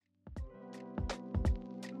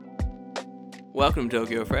Welcome to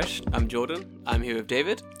Tokyo Fresh. I'm Jordan. I'm here with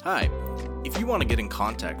David. Hi. If you want to get in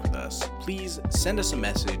contact with us, please send us a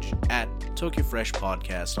message at Tokyo Fresh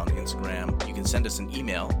Podcast on Instagram. You can send us an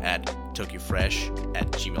email at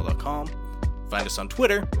tokyofresh@gmail.com. Find us on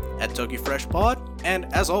Twitter at TokyoFreshPod. And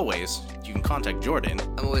as always, you can contact Jordan.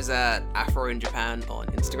 I'm always at Afro in Japan on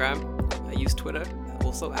Instagram. I use Twitter,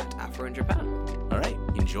 also at Afro in Japan. All right,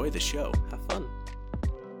 enjoy the show. Have fun.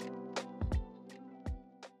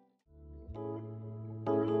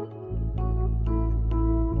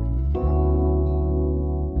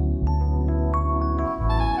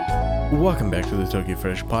 Welcome back to the Tokyo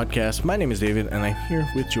Fresh Podcast. My name is David, and I'm here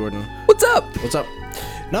with Jordan. What's up? What's up?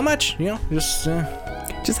 Not much, Just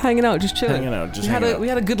hanging out, just chilling. We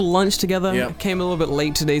had a good lunch together. Yep. Came a little bit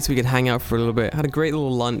late today so we could hang out for a little bit. Had a great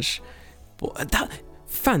little lunch.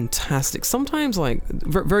 Fantastic. Sometimes like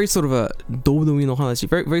very sort of a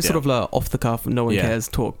very sort of off the cuff, no one cares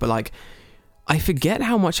talk, but like I forget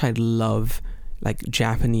how much I love like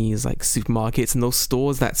Japanese like supermarkets and those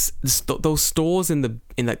stores those stores in the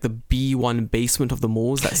B1 basement of the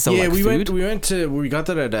malls that sell food. We got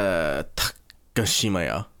that at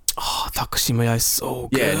Takashimaya. Oh, Takashimaya is so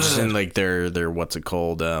good. Yeah, just in like their what's it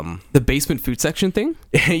called? The basement food section thing?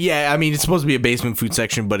 Yeah, I mean it's supposed to be a basement food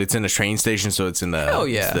section, but it's in a train station, so it's in the hell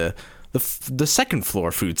yeah. It's the second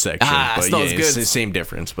floor food section. But it's not as good. It's the same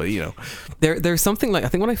difference, but you know. There's something like, I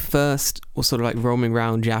think when I first was sort of like roaming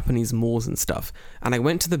around Japanese malls and stuff, and I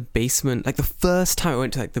went to the basement, like the first time I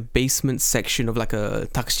went to like the basement section of like a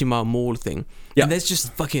Takashima mall thing, and there's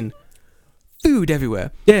just fucking food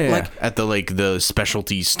everywhere. Yeah, like at the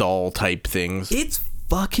specialty stall type things. It's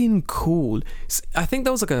fucking cool. I think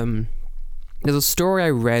there was like there's a story I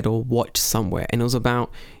read or watched somewhere, and it was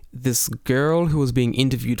about this girl who was being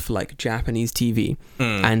interviewed for like Japanese TV,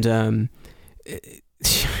 and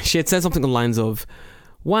she had said something along the lines of,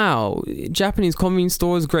 "Wow, Japanese convenience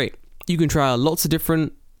store is great. You can try lots of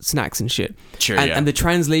different snacks and shit." Sure, and the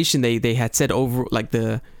translation they had said over like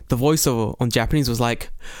the voiceover on Japanese was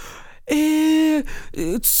like,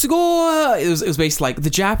 it's it was basically like the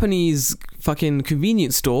Japanese fucking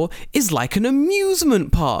convenience store is like an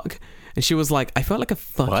amusement park, and she was like, I felt like a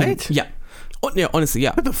fucking what? Yeah, honestly,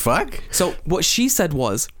 yeah. What the fuck? So what she said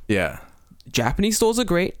was, Japanese stores are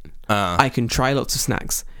great. I can try lots of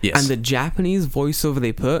snacks. Yes. And the Japanese voiceover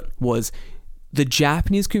they put was, the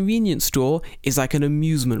Japanese convenience store is like an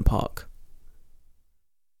amusement park.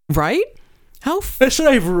 Right? That's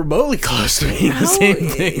not even remotely close to being the same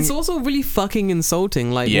thing. It's also really fucking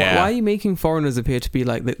insulting. Like, why are you making foreigners appear to be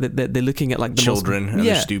like they're looking at like the children and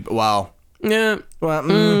they're stupid? Wow. Yeah. Well,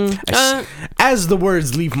 as the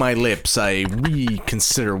words leave my lips, I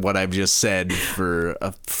reconsider what I've just said for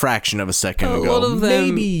a fraction of a second ago. A lot of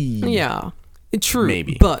them, maybe. Yeah. True.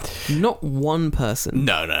 Maybe. But not one person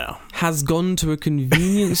has gone to a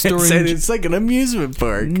convenience store and said it's like an amusement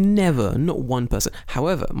park. Never. Not one person.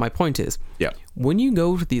 However, my point is, when you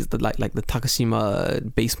go to these like the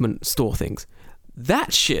Takashima basement store things,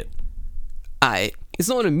 that shit, it's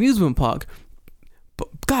not an amusement park, but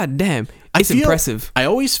goddamn, it's impressive. I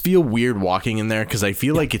always feel weird walking in there because I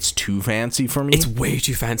feel like it's too fancy for me. It's way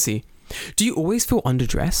too fancy. Do you always feel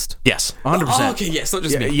underdressed? Yes, 100%. Oh, okay, yes, not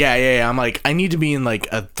just me. Yeah. I'm like, I need to be in like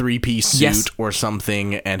a 3-piece suit or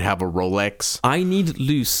something and have a Rolex. I need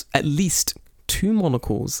loose at least 2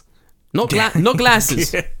 monocles, not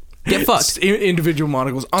glasses. Get fucked. Individual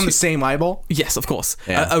monocles on the same eyeball. Yes, of course.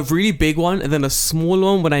 Yeah. A really big one and then a small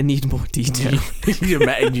one when I need more detail. You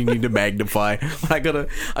need to magnify. I gotta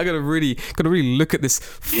really look at this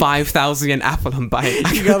 5,000 yen apple and buy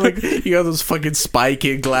it. You got those fucking Spy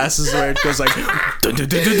Kid glasses where it goes like.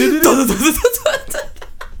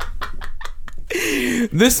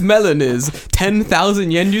 This melon is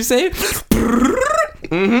 10,000 yen. You say?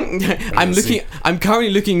 I'm currently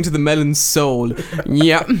looking into the melon's soul.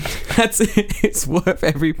 Yeah, that's it. It's worth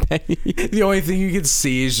every penny. The only thing you can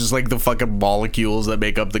see is just like the fucking molecules that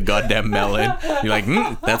make up the goddamn melon. You're like,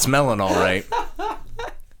 that's melon, all right.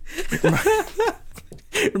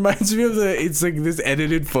 Reminds me of it's like this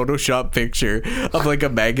edited Photoshop picture of like a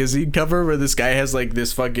magazine cover where this guy has like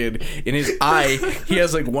this fucking, in his eye, he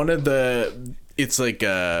has like one of the, it's like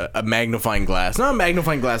a magnifying glass. Not a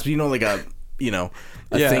magnifying glass, but you know, like a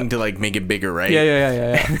thing to like make it bigger, right?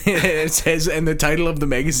 Yeah. And it says, and the title of the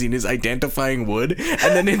magazine is Identifying Wood, and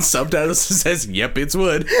then in subtitles it says, "Yep, it's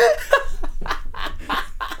wood."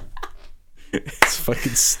 It's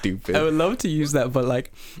fucking stupid. I would love to use that, but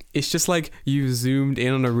like, it's just like you zoomed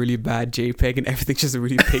in on a really bad JPEG and everything's just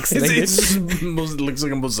really pixelated. It looks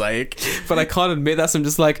like a mosaic. But I can't admit that, so I'm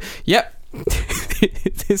just like, yep.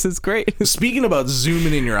 This is great. Speaking about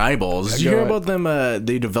zooming in your eyeballs, did you Go hear ahead. about them?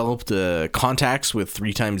 They developed contacts with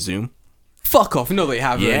 3 times zoom. Fuck off. No, they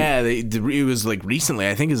haven't. Yeah, it was like recently.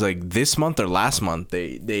 I think it was like this month or last month.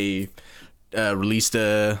 They released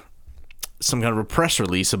some kind of a press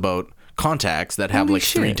release about contacts that have Holy like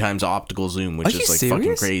 3 shit. times optical zoom, Are which you is like serious?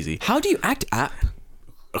 fucking crazy. How do you act up?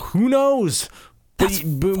 Who knows? But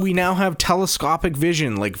we now have telescopic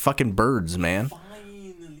vision like fucking birds, man.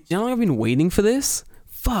 You know how long I've been waiting for this?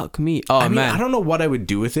 Fuck me. Oh, I mean, man. I don't know what I would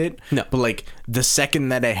do with it. No. But like the second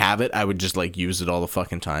that I have it, I would just like use it all the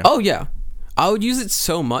fucking time. Oh, yeah. I would use it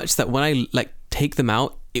so much that when I like take them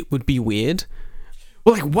out, it would be weird.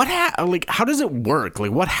 Well, like how does it work?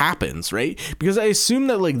 Like what happens, right? Because I assume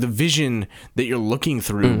that like the vision that you're looking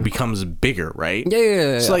through becomes bigger, right?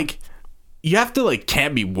 Yeah. It's like you have to like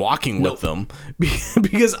can't be walking with them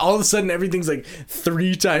because all of a sudden everything's like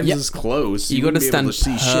 3 times as close. You got to wouldn't be able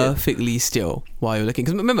stand to see shit. perfectly still while you're looking.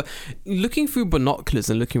 Because remember, looking through binoculars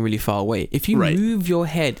and looking really far away, if you Right. move your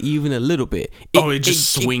head even a little bit, It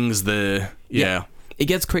just swings the it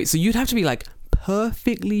gets crazy. So you'd have to be like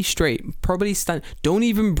perfectly straight, probably stand, don't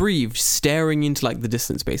even breathe, staring into like the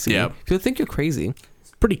distance basically. Yeah. People think you're crazy.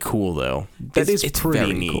 Pretty cool though. It's pretty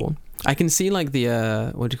very neat. cool. I can see like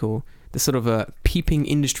the what do you call the sort of a peeping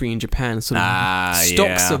industry in Japan. Sort of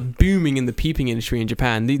stocks yeah. are booming in the peeping industry in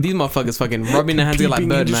Japan. These motherfuckers fucking rubbing their hands together like Peeping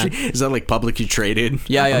Birdman. industry? Is that like publicly traded?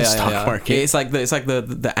 Yeah, on the stock market? It's like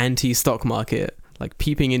the anti-stock market, like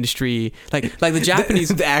peeping industry, like the Japanese.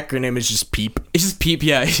 the acronym is just PEEP. It's just peep,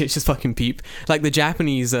 yeah. It's just fucking peep. Like the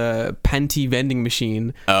Japanese panty vending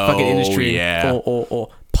machine fucking Oh, industry, yeah. or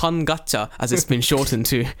pun gacha as it's been shortened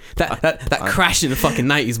to. That crashed in the fucking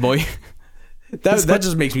 90s, boy. That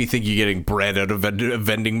just makes me think you're getting bread out of a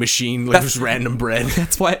vending machine, like just random bread.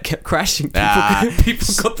 That's why it kept crashing. People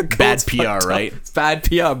got the bad codes PR, fucked up. right? It's bad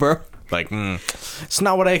PR, bro. Like, it's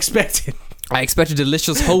not what I expected. I expected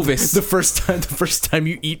delicious Hovis. The first time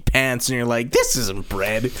you eat pants and you're like, this isn't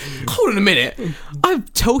bread. Hold on a minute.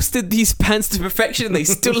 I've toasted these pants to perfection and they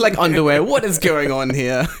still look like underwear. What is going on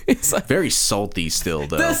here? It's like Very salty still,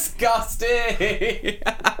 though. disgusting.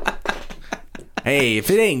 Hey, if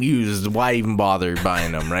it ain't used, why even bother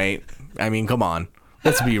buying them, right? I mean, come on.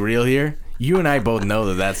 Let's be real here. You and I both know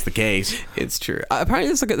that that's the case. It's true.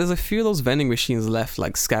 Apparently, there's a few of those vending machines left,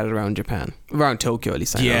 like scattered around Japan, around Tokyo at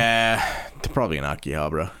least. I know. Yeah, they're probably in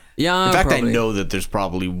Akihabara. Yeah. In fact, probably. I know that there's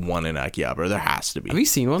probably one in Akihabara. There has to be. Have you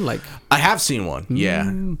seen one? Like, I have seen one. Yeah.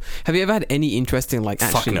 have you ever had any interesting like?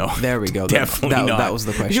 Fuck Actually, no. There we go. Definitely not. That was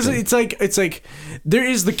the question. Because it's like there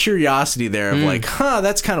is the curiosity there of like,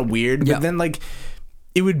 that's kind of weird. But Yeah. then like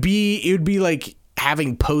it would be like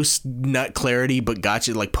having post nut clarity, but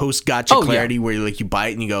gotcha like post gotcha Oh, yeah. clarity where like you buy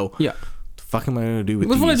it and you go, Yeah. the fuck am I gonna do with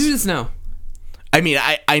What these? if I want to do this now? I mean,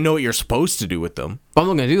 I know what you're supposed to do with them, But I'm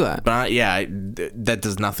not gonna do that. but that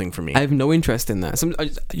does nothing for me. I have no interest in that.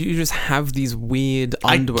 You just have these weird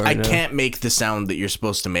underwear. I can't make the sound that you're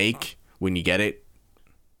supposed to make when you get it.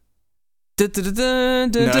 Like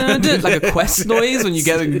a quest noise when you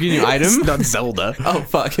get a new item. It's not Zelda. Oh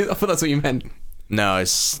fuck! I thought that's what you meant. No,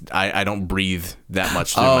 it's I don't breathe that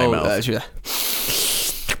much through my mouth. Sure.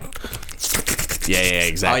 Yeah,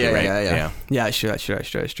 exactly right. Yeah, sure,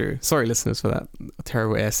 it's true. Sorry, listeners, for that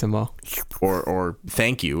terrible ASMR. Or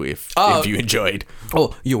thank you if you enjoyed.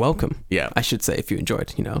 Oh, you're welcome. Yeah. I should say if you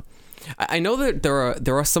enjoyed. You know, I know that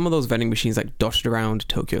there are some of those vending machines like dotted around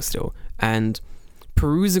Tokyo still, and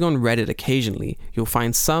perusing on Reddit occasionally, you'll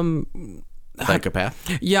find some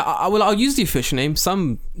Psychopath. Yeah, I'll use the official name.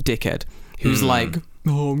 Some dickhead who's like,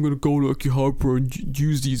 oh, I'm gonna go to Akihabara and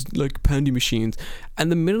use these like panty machines.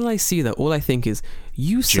 And the minute I see that, all I think is,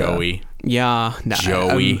 you sir. Joey. Yeah, nah,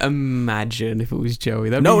 Joey. Imagine if it was Joey.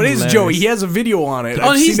 That'd No, be it is hilarious. Joey. He has a video on it. Oh,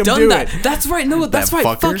 I've he's seen him done do that. it. That's right. No, that's That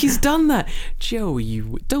right. fucker. Fuck, he's done that. Joey,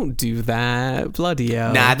 you don't do that. Bloody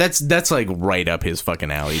hell. Nah, that's like right up his fucking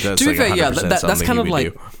alley. That's To be like fair, yeah, 100% that's something kind he of would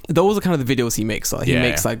like do. those are kind of the videos he makes. Like, he Yeah,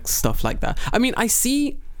 makes yeah. like stuff like that. I mean, I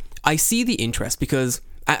see the interest because,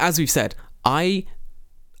 as we've said,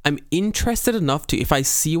 I'm interested enough to, if I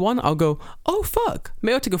see one, I'll go, oh fuck,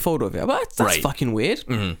 maybe I'll take a photo of it. But that's Right. fucking weird.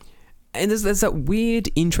 Mm-hmm. And there's that weird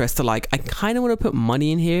interest to like, I kind of want to put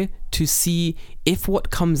money in here to see if what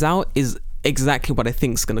comes out is exactly what I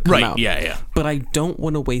think is going to come Right, out. yeah. But I don't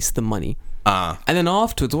want to waste the money. And then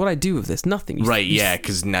afterwards, what I do with this, nothing. Right, yeah,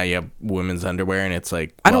 because now you have women's underwear and it's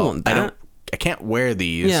like, I don't well, want that. I can't wear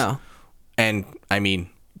these. Yeah. And I mean,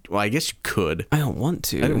 well, I guess you could. I don't want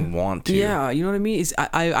to. I don't want to. Yeah, you know what I mean? It's,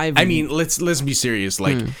 I mean, let's be serious.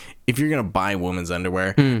 Like, if you're gonna buy women's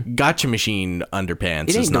underwear, Gotcha Machine underpants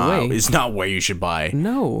It ain't is the not way. is not where you should buy.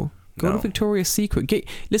 no. Go to No. Victoria's Secret.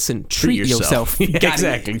 Treat yourself. Yeah, Get-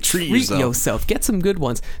 exactly. Treat yourself. Get some good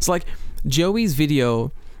ones. It's like Joey's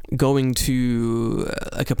video going to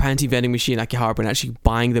like a panty vending machine at Akihabara and actually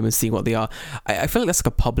buying them and seeing what they are. I feel like that's like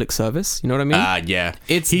a public service. You know what I mean? Yeah.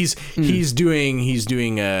 It's- He's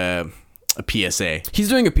doing a PSA. He's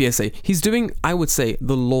doing a PSA. He's doing, I would say,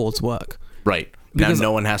 the Lord's work. Right. Because now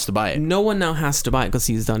no one has to buy it. No one now has to buy it because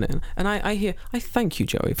he's done it. And I thank you,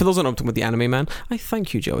 Joey. For those who don't know, I'm talking about the anime man. I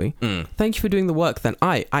thank you, Joey. Thank you for doing the work that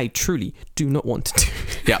I truly do not want to do.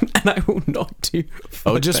 Yeah. And I will not do.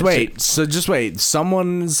 Oh, Fuck just that wait. shit. So just wait.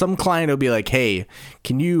 Some client will be like, "Hey,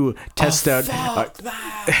 can you test out? Fuck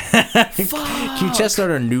that. Can you test out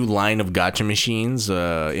our new line of gacha machines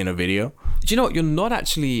in a video?" Do you know what? You're not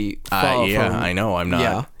actually far Yeah, from... I know. I'm not.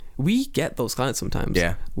 Yeah. We get those clients sometimes.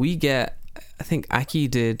 Yeah. We get... I think Aki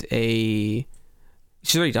did a...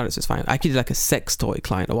 She's already done it, so it's fine. Aki did like a sex toy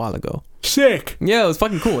client a while ago. Sick. Yeah, it was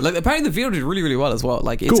fucking cool. Like, apparently the video did really, really well as well.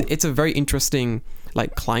 Like, Cool. it's a very interesting,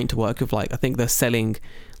 like, client to work with. Like, I think they're selling,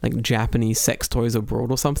 like, Japanese sex toys abroad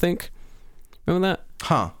or something. Remember that?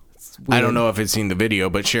 Huh. Weird. I don't know if it's seen the video,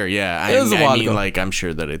 but sure, yeah. It was a while ago. like, I'm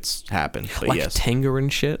sure that it's happened, but Like, yes. Tenga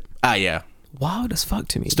and shit. Yeah. Wild as fuck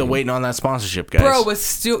to me. Still dude. waiting on that sponsorship, guys. Bro, we're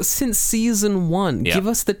still... Since season 1. Yeah. Give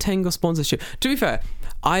us the Tenga sponsorship. To be fair,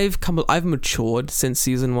 I've matured since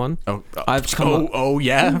season 1. Oh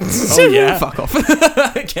yeah. Oh yeah. Fuck off.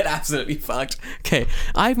 Get absolutely fucked. Okay,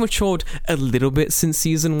 I've matured a little bit since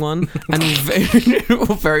season 1, and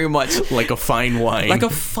very much Like a fine wine. like a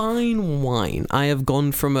fine wine. I have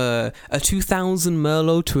gone from a 2000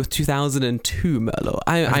 Merlot to a 2002 Merlot.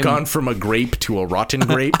 I've gone from a grape to a rotten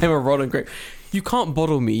grape. I'm a rotten grape. You can't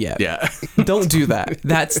bottle me yet. Yeah. Don't do that.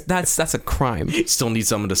 That's a crime. Still need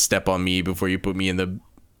someone to step on me before you put me in the...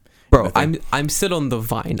 Bro, I'm still on the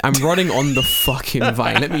vine. I'm rotting on the fucking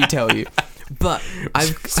vine, let me tell you. But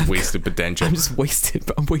It's wasted potential. I'm just wasted.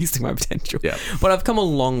 I'm wasting my potential. Yeah. But I've come a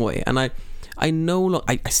long way, and I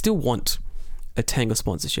still want a Tenga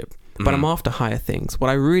sponsorship, but I'm after higher things. What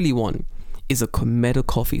I really want is a Komeda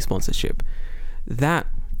Coffee sponsorship. That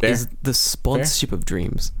Fair. is the sponsorship of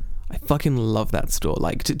dreams. I fucking love that store.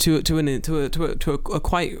 Like to a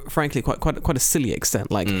quite frankly quite a silly extent.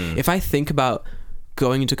 Like if I think about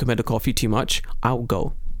going into Komeda Coffee too much, I'll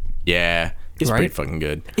go. Yeah. It's Right? pretty fucking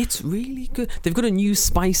good. It's really good. They've got a new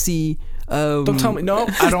spicy. Don't tell me. No,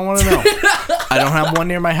 I don't want to know. I don't have one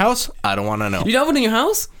near my house. I don't want to know. You don't have one in your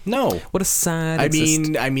house? No. What a sad.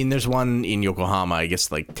 I mean, there's one in Yokohama. I guess,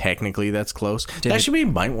 like, technically that's close. There should be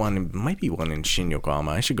might be one in Shin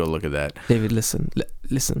Yokohama. I should go look at that. David, listen.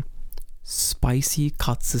 Spicy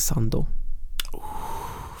katsu sando.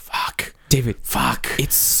 Fuck. David, Fuck.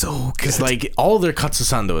 it's so good. Because, like, all their katsu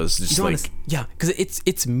sando is just You don't like... understand- yeah, because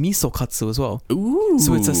it's miso katsu as well. Ooh.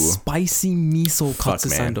 So it's a spicy miso katsu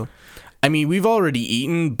man. sando. I mean, we've already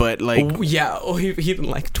eaten, but, like... Oh, yeah, he didn't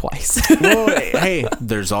like twice. well, hey,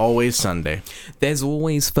 there's always Sunday. There's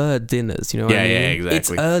always third dinners, you know what I mean? Yeah, exactly.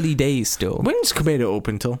 It's early days still. When's Komeda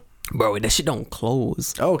open till? Bro, that shit don't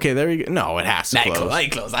close. Oh, okay, there you go. No, it has to close.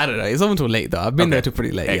 Like close. I don't know. It's open till late though. I've been Okay. there till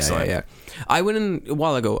pretty late. Excellent. Yeah. I went in a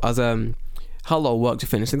while ago. I was had a lot of work to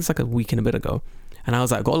finish. I think it's like a week and a bit ago. And I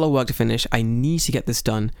was like, got a lot of work to finish. I need to get this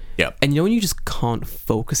done. Yep. And you know when you just can't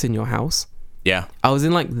focus in your house? Yeah. I was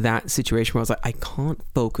in like that situation where I was like, I can't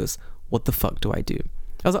focus. What the fuck do I do?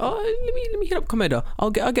 I was like, oh, let me hit up Komeda.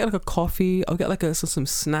 I'll get like a coffee. I'll get like some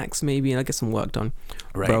snacks maybe, and I'll get some work done.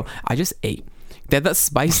 Right. Bro, I just ate. They had that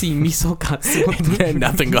spicy miso katsu.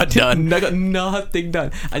 Nothing got done. I got nothing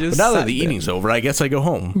done. I just But now that sat the there. eating's over, I guess I go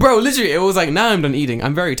home. Bro, literally, it was like, now I'm done eating.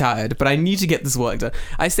 I'm very tired, but I need to get this work done.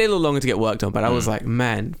 I stayed a little longer to get work done, but I was like,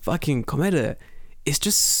 man, fucking Komeda, it's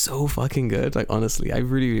just so fucking good. Like, honestly, I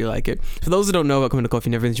really, really like it. For those who don't know about Komeda Coffee,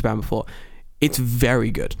 never been to Japan before, it's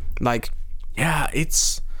very good. Like, Yeah,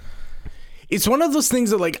 it's one of those things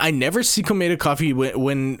that, like, I never see Komeda Coffee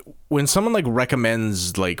when someone, like,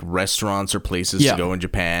 recommends, like, restaurants or places Yeah. to go in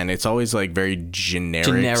Japan. It's always, like, very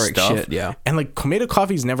generic stuff. shit, yeah. And, like, Komeda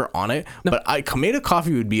Coffee's never on it. No. But Komeda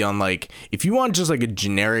Coffee would be on, like, if you want just, like, a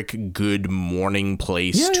generic good morning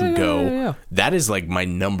place to go, yeah. that is, like, my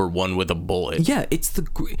number one with a bullet. yeah, it's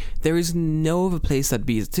there is no other place that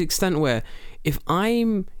beats to the extent where if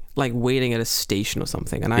I'm, like, waiting at a station or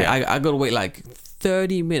something, and Yeah. I gotta wait, like,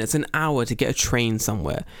 30 minutes, an hour to get a train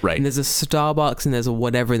somewhere. Right. And there's a Starbucks and there's a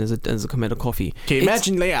whatever and there's a Komeda Coffee. Okay,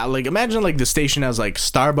 imagine imagine the station has like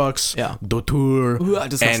Starbucks, Yeah. Dotour, Ooh,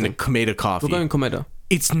 disgusting. and Komeda Coffee. We're going Komeda.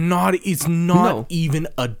 It's not No. even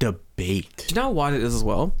a debate. Do you know what it is as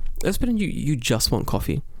well? Let's pretend you just want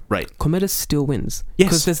coffee. Right. Komeda still wins. Yes.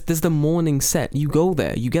 Because there's the morning set. You go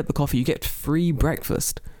there, you get the coffee, you get free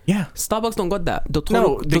breakfast. Yeah. Starbucks don't got that. The No,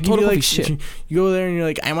 total, they the give you total coffee like shit. you go there and you're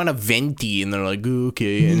like, I want a venti, and they're like, "Ooh,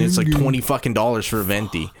 okay, and it's like $20 fucking for a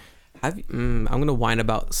venti. Have you, I'm gonna whine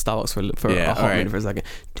about Starbucks for Yeah, a hot alright. minute for a second.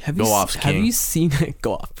 Have Go you off, have King. you seen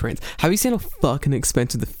go off, Prince? Have you seen how fucking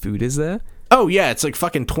expensive the food is there? Oh yeah, it's like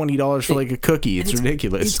fucking $20 for like a cookie. It's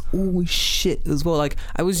ridiculous. It's always shit as well. Like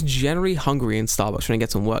I was generally hungry in Starbucks trying to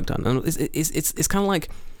get some work done, and it's kind of like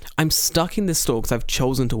I'm stuck in this store because I've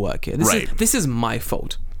chosen to work here. This is my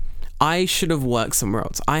fault. I should have worked somewhere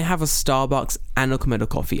else. I have a Starbucks and a Komedo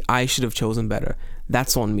coffee. I should have chosen better.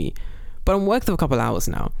 That's on me. But I'm working for a couple hours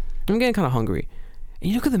now. I'm getting kind of hungry. And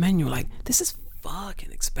you look at the menu like, this is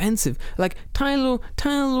fucking expensive. Like, tiny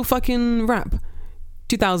little fucking wrap.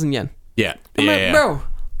 2,000 yen. Yeah. I'm yeah, like, yeah. bro,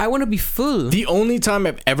 I want to be full. The only time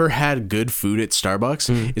I've ever had good food at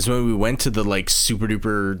Starbucks is when we went to the like super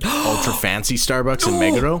duper ultra fancy Starbucks in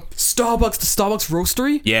Meguro. The Starbucks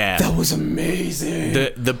roastery? Yeah. That was amazing.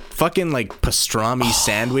 The fucking like pastrami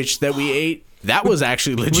sandwich that we ate, that was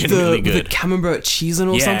actually legitimately good. With the camembert cheese and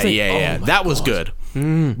or Yeah, something? yeah. Oh my That was God.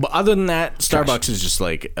 good. But other than that, Starbucks is just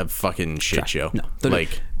like a fucking shit show. No,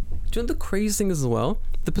 like, do you know the crazy thing is as well?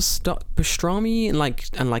 The pastrami and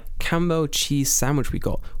like camembert cheese sandwich we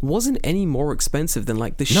got wasn't any more expensive than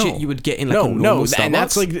like the shit you would get in like a normal Starbucks. and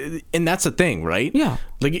that's like, and that's the thing, right? Yeah.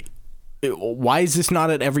 Like, why is this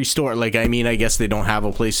not at every store? Like, I mean, I guess they don't have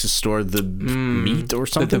a place to store the meat or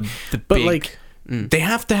something. But big- like, they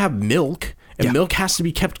have to have milk, and milk has to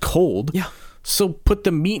be kept cold. Yeah. So put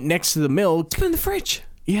the meat next to the milk. Put it in the fridge.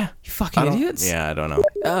 Yeah. You fucking I don't- idiots. Yeah, I don't know.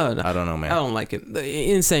 Oh, no. I don't know, man. I don't like it.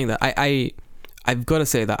 In saying that, I've got to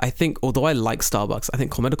say that I think, although I like Starbucks, I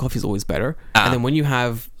think Komedo coffee is always better. And then when you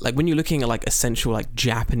have, like, when you're looking at like essential like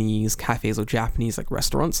Japanese cafes or Japanese like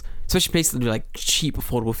restaurants, especially places that do like cheap,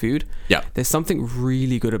 affordable food, Yeah. there's something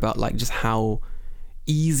really good about like just how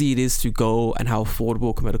easy it is to go and how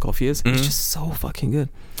affordable Komedo coffee is. It's just so fucking good.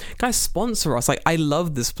 Guys, sponsor us. Like, I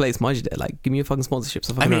love this place. Majide, like, give me a fucking sponsorship.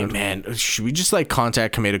 So I mean, man, should we just like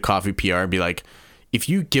contact Komedo Coffee PR and be like, if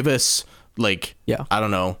you give us like, I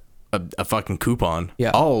don't know, a fucking coupon,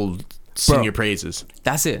 I'll sing your praises.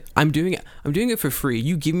 That's it. I'm doing it for free.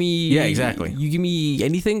 You give me, exactly. You give me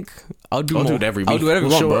anything, I'll do it every week. I'll do whatever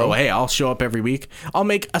you want, bro. Hey, I'll show up every week. I'll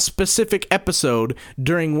make a specific episode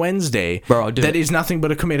during Wednesday, Bro, I'll do that it. is nothing but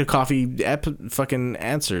a Komedo Coffee fucking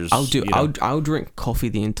answers. I'll do. you know? I'll drink coffee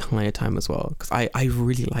the entire time as well because I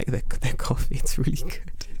really like their coffee. It's really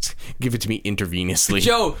good. Give it to me intravenously.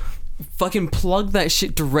 Joe, fucking plug that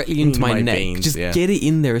shit directly into my neck. veins, Just yeah. get it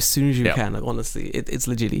in there as soon as you Yep. can. Like, honestly, it's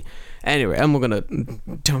legitly. Anyway, I'm not gonna.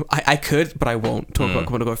 I could, but I won't talk about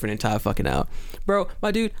Komedo Coffee for an entire fucking hour, bro. My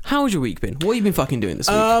dude, how's your week been? What have you been fucking doing this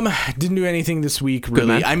week? Didn't do anything this week, really.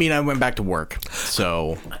 man. I mean, I went back to work,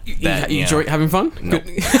 so you you enjoy know. having fun? Nope.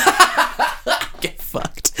 Good. Get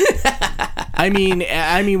fucked. I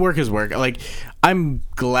mean, work is work. Like, I'm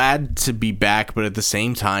glad to be back, but at the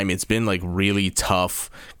same time, it's been like really tough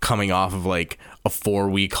coming off of like a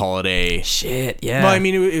 4-week holiday. Shit. Yeah. Well, I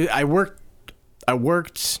mean, I worked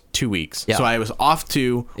 2 weeks, Yeah. so I was off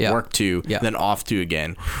 2, Yeah. worked 2, Yeah. then off 2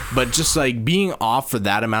 again. But just like being off for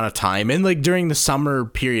that amount of time, and like during the summer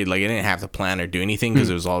period, like I didn't have to plan or do anything because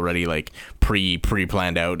it was already like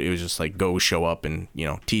pre-planned out. It was just like go show up and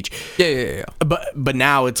teach. Yeah. But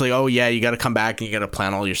now it's like, oh yeah, you got to come back and you got to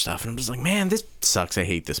plan all your stuff, and I'm just like, man, this sucks. I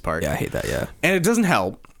hate this part. Yeah, I hate that. Yeah. And it doesn't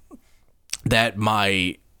help that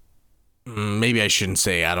maybe I shouldn't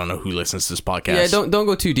say, I don't know who listens to this podcast. Yeah, don't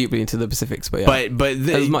go too deeply into the specifics, but yeah. But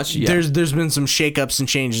As much, yeah. there's been some shakeups and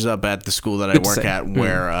changes up at the school that I Good to work say. at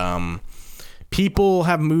where people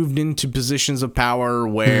have moved into positions of power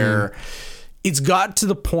where it's got to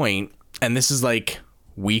the point, and this is like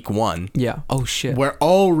week 1, Yeah. Oh shit. where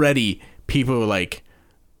already people are like,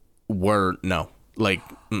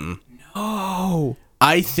 Oh.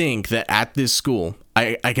 I think that at this school,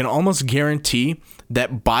 I can almost guarantee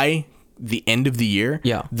that by the end of the year,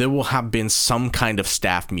 there will have been some kind of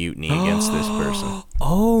staff mutiny against this person.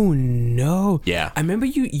 Oh no. Yeah. I remember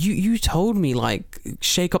you told me like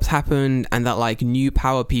shakeups happened and that like new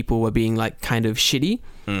power people were being like kind of shitty.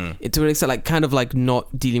 It's really like kind of like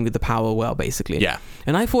not dealing with the power well, basically. Yeah.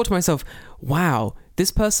 And I thought to myself, wow, this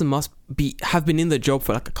person must have been in the job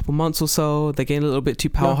for like a couple months or so. They're getting a little bit too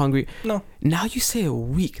power hungry. No. Now you say a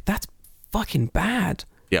week. That's fucking bad.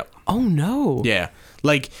 Yep. Oh no. Yeah.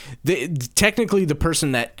 Like technically the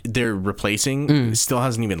person that they're replacing still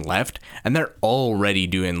hasn't even left, and they're already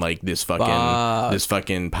doing like this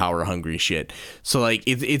fucking power hungry shit. So like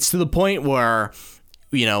it's to the point where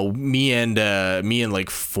you know, me and like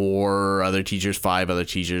 5 other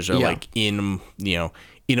teachers are like in, you know,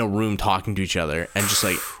 in a room talking to each other and just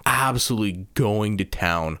like absolutely going to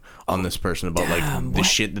town on this person about like the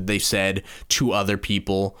shit that they said to other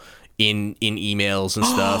people in emails and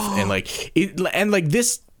stuff. And like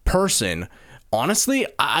this person, honestly,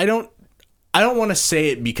 I don't want to say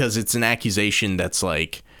it because it's an accusation that's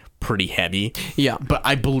like pretty heavy. Yeah. But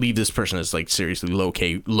I believe this person is like seriously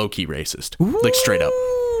low-key racist. Like straight up.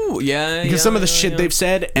 Yeah. Because some of the shit they've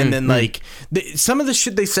said, and then like some of the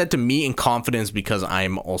shit they said to me in confidence because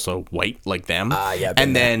I'm also white like them.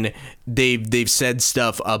 And then they've said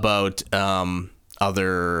stuff about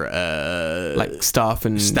other like staff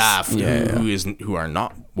who are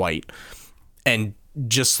not white, and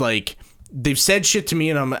just like they've said shit to me,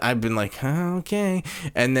 and I've been like, okay.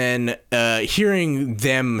 And then hearing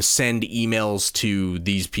them send emails to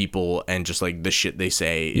these people and just like the shit they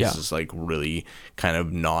say is just like really kind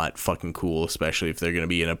of not fucking cool, especially if they're gonna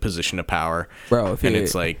be in a position of power, bro.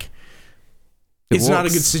 It's like it's not a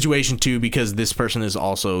good situation too, because this person is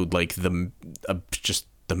also like just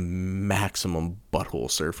the maximum butthole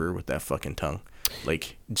surfer with that fucking tongue,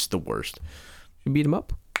 like just the worst. You beat him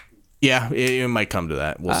up. Yeah, it might come to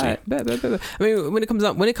that. We'll see. I mean, when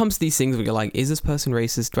it comes to these things, we go like, is this person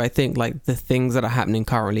racist? Do I think like the things that are happening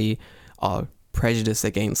currently are prejudice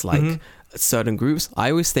against like certain groups? I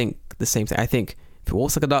always think the same thing. I think if it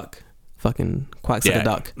walks like a duck, fucking quacks like a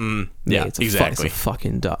duck. It's a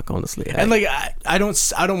fucking duck, honestly. And like, I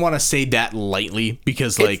don't want to say that lightly,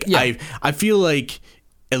 because like I feel like,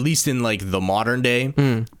 at least in like the modern day,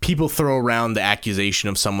 people throw around the accusation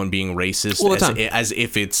of someone being racist as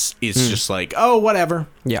if it's just like, oh, whatever.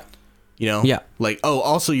 Yeah. You know? Yeah. Like, oh,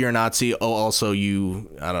 also you're a Nazi. Oh, also you,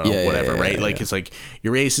 I don't know, whatever, right? Like, it's like,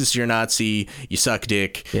 you're racist, you're a Nazi, you suck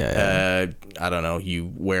dick. I don't know,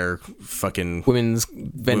 you wear fucking... Women's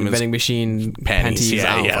vending machine panties.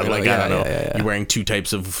 I don't know. You're wearing 2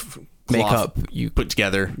 types of... makeup you put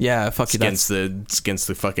together, fuck you, against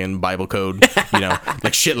the fucking Bible code, you know,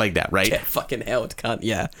 like shit like that, right? Fucking hell, it can't,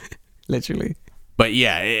 literally. But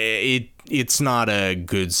yeah, it's not a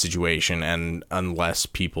good situation, and unless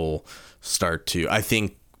people start to, I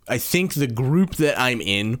think the group that I'm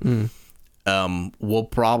in will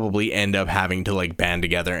probably end up having to like band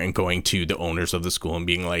together and going to the owners of the school and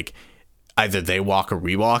being like, either they walk or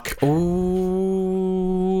we walk.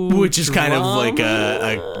 Ooh, which is kind of like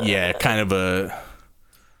kind of a...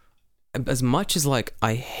 As much as like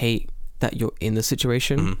I hate that you're in the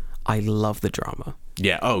situation, I love the drama.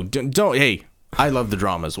 Yeah. Oh, don't. Hey, I love the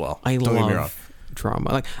drama as well. Don't get me wrong.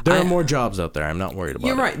 Drama. Like, there are more jobs out there. I'm not worried about it.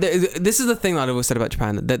 You're right. This is the thing that I always said about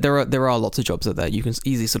Japan, that there are lots of jobs out there you can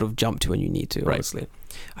easily sort of jump to when you need to. Right. Honestly,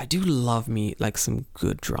 I do love me like some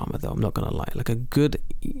good drama though. I'm not gonna lie. Like a good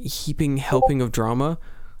helping of drama,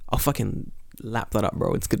 I'll fucking lap that up,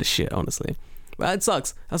 bro. It's good as shit, honestly. But it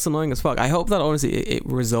sucks. That's annoying as fuck. I hope that honestly it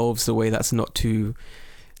resolves the way that's not too,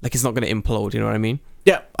 like, it's not gonna implode. You know what I mean?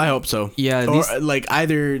 Yeah, I hope so. Yeah. Or like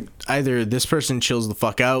either this person chills the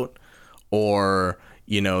fuck out, or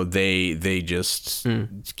you know they just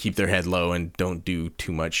keep their head low and don't do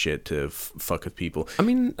too much shit to fuck with people. I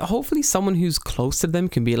mean, hopefully someone who's close to them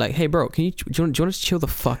can be like, hey bro, do you want to chill the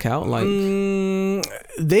fuck out? Like,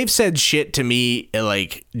 they've said shit to me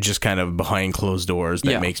like just kind of behind closed doors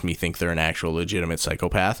that makes me think they're an actual legitimate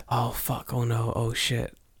psychopath. Oh fuck, oh no, oh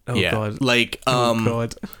shit, oh god. Like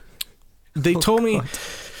god. They told me,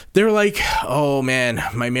 they were like, oh man,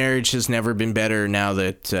 my marriage has never been better now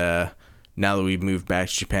that we've moved back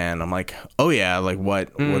to Japan. I'm like, oh yeah, like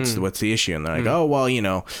what's the issue? And they're like, oh well, you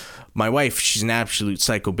know, my wife, she's an absolute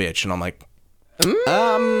psycho bitch. And I'm like,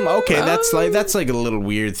 okay, that's like a little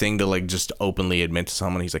weird thing to like just openly admit to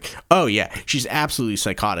someone. He's like, oh yeah, she's absolutely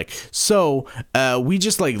psychotic. So we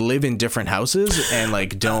just like live in different houses and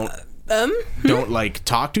like don't like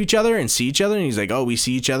talk to each other and see each other. And he's like, oh, we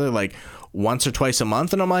see each other like once or twice a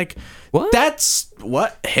month. And I'm like, what? That's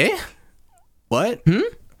what? Hey, what?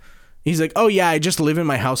 He's like, oh yeah, I just live in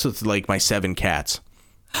my house with like my 7 cats.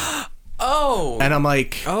 Oh. And I'm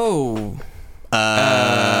like, oh.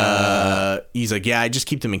 He's like, yeah, I just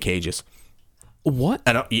keep them in cages. What?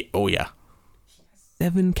 Oh yeah.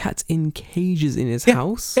 7 cats in cages in his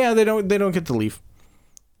house? Yeah, they don't get to leave.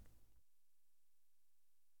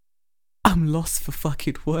 I'm lost for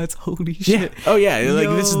fucking words. Holy shit. Yeah. Oh yeah, like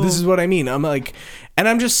this is what I mean. I'm like, and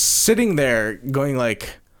I'm just sitting there going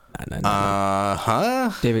like,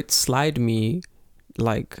 David, slide me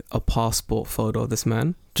like a passport photo of this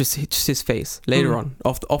man, just his face later on,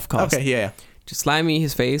 off cast. Okay, yeah. Just slide me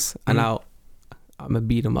his face, and I'm gonna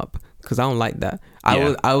beat him up. because I don't like that.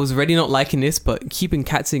 Yeah. I was already not liking this, but keeping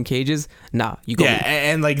cats in cages, nah, you got me.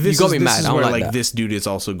 And like this You got is, me this mad. is I don't where like like that. this dude is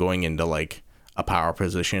also going into like a power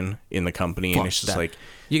position in the company, Fuck and it's just that. like,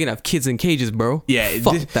 You're gonna have kids in cages, bro. yeah,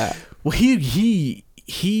 Fuck that. Well,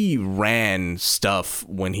 he ran stuff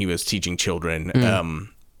when he was teaching children.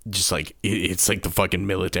 Just like it's like the fucking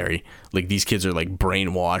military. Like these kids are like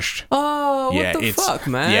brainwashed. Oh, what Yeah, the it's fuck,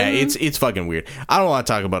 man? Yeah, it's fucking weird. I don't want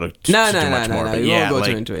to talk about it No, too much more. no. But You yeah, won't go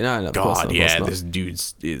too like, into it. No, of course God, not, of yeah, course not. this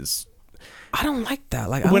dude's is. I don't like that.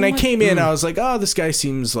 Like When I don't came like, in, I was like, oh, this guy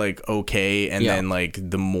seems like okay, and Yeah. then like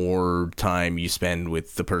the more time you spend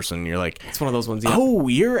with the person, you're like, it's one of those ones. Yeah. oh,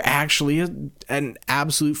 you're actually an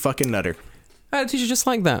absolute fucking nutter. I had a teacher just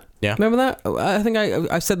like that. Yeah. Remember that? I think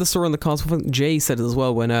I've said the story on the cast. I think Jay said it as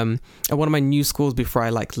well when at one of my new schools before I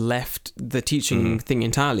like left the teaching thing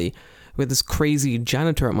entirely, with this crazy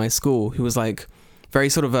janitor at my school who was like very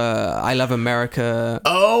sort of I love America.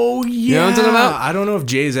 Oh yeah, know what I'm talking about? I don't know if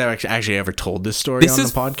Jay's actually ever told this story This on the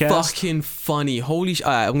is podcast. fucking funny. Holy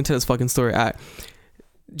I'm gonna tell this fucking story.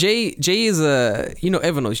 Jay is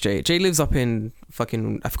everyone knows Jay. Jay lives up in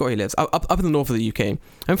fucking, I forgot where he lives. Up in the north of the UK.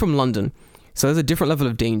 I'm from London. So there's a different level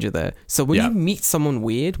of danger there. So when Yeah. you meet someone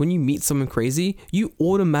weird, when you meet someone crazy, you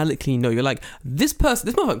automatically know. You're like, this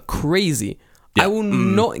motherfucker crazy. Yeah. I will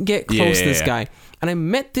not get close to this yeah. guy. And I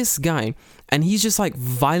met this guy, and he's just like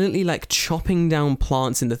violently like chopping down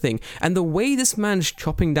plants in the thing. And the way this man's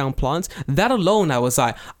chopping down plants, that alone, I was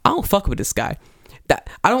like, I don't fuck with this guy. That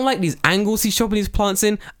I don't like these angles he's chopping these plants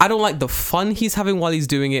in. I don't like the fun he's having while he's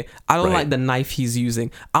doing it. I don't Right. like the knife he's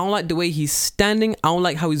using. I don't like the way he's standing. I don't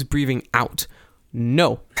like how he's breathing out.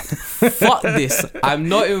 No. Fuck this. I'm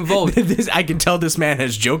not involved. I can tell this man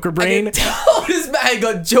has Joker brain. I can tell this man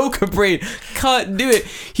got Joker brain. Can't do it.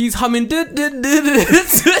 He's humming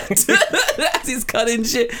as he's cutting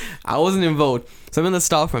shit. I wasn't involved. So I'm in the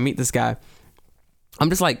staff room. I meet this guy. I'm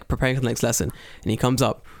just like preparing for the next lesson, and he comes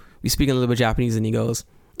up. We speak a little bit Japanese, and he goes,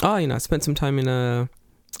 "Oh, I spent some time in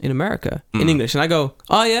America in English." And I go,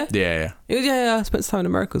 "Oh yeah." Yeah. He goes, yeah, I spent some time in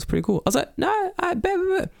America. It was pretty cool. I was like, "No, I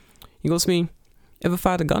bet." He goes to me, "Ever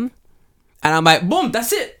fired a gun?" And I'm like, "Boom,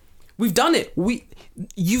 that's it. We've done it.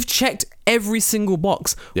 You've checked every single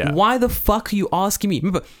box. Yeah. Why the fuck are you asking me?"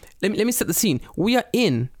 Remember, let me set the scene. We are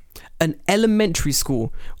in an elementary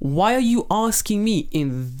school. Why are you asking me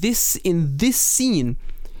in this scene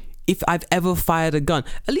if I've ever fired a gun?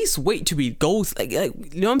 At least wait till we go, like you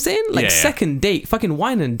know what I'm saying? Like Yeah. second date, fucking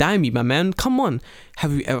wine and dine me, my man. Come on.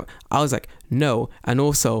 Have you ever? I was like, no. And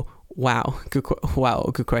also, wow, good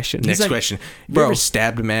question. He's Next like, question. You bro. ever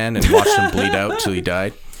stabbed a man and watched him bleed out till he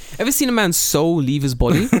died? Ever seen a man's soul leave his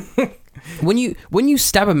body? When you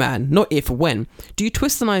stab a man, not if, when, do you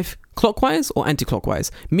twist the knife clockwise or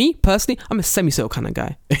anti-clockwise? Me, personally, I'm a semi-circle kind of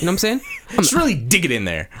guy. You know what I'm saying? Just really dig it in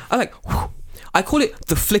there. I like, whew. I call it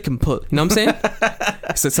the flick and pull. You know what I'm saying?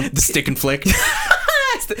 So The stick and flick.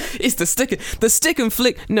 it's the stick and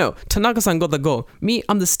flick. No, Tanaka-san got the goal. Me,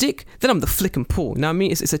 I'm the stick, then I'm the flick and pull. Now,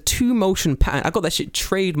 me, it's a 2-motion pattern. I got that shit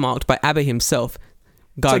trademarked by Abe himself.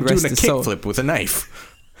 It's God like rest doing a his soul. kickflip with a knife.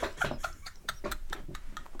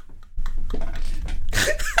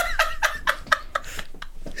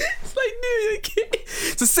 It's like, dude,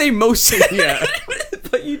 it's the same motion. Yeah.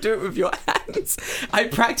 But you do it with your hands. I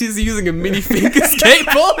practice using a mini finger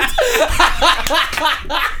skateboard.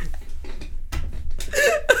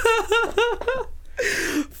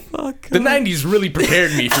 Fuck. The 90s really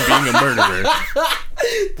prepared me for being a murderer.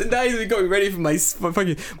 The 90s got me ready for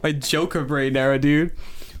my Joker brain era, dude.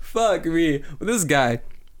 Fuck me. But this guy,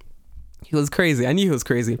 he was crazy. I knew he was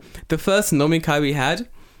crazy. The first nomikai we had,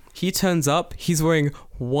 he turns up. He's wearing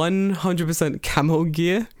 100% camo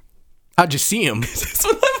gear. How'd you see him? That's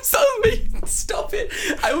what I was making. Stop it.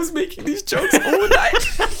 I was making these jokes all night.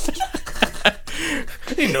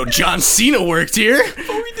 I didn't know John Cena worked here. But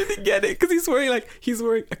we didn't get it because he's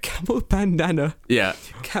wearing a camo bandana, Yeah.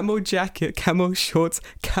 camo jacket, camo shorts,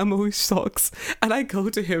 camo socks. And I go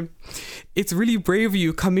to him, "It's really brave of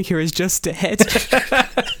you coming here as just a head."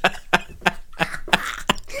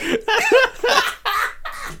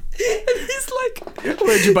 And he's like,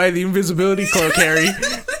 Where'd you buy the invisibility cloak, Harry?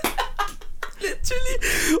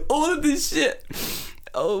 literally all of this shit.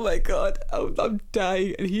 Oh my god, I'm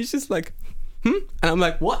dying. And he's just like, and I'm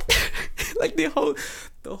like, what? Like the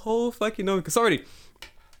whole fucking no, because already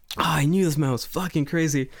I knew this man was fucking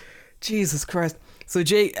crazy. Jesus Christ. So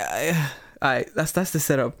Jay, alright, that's the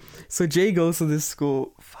setup. So Jay goes to this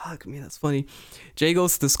school. Fuck me, that's funny. Jay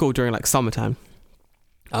goes to the school during like summertime.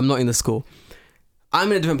 I'm not in the school. I'm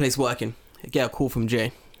in a different place working. I get a call from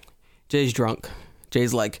Jay. Jay's drunk.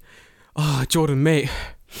 Jay's like, "Oh, Jordan, mate,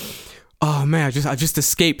 oh man, I just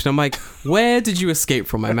escaped. And I'm like, where did you escape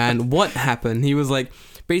from, my man? What happened? He was like,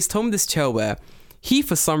 but he's told me this tale where he,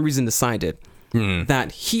 for some reason, decided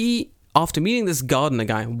that he, after meeting this gardener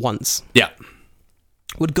guy once,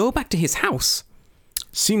 would go back to his house.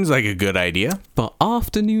 Seems like a good idea. For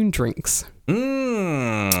afternoon drinks.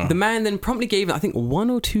 The man then promptly gave, I think, 1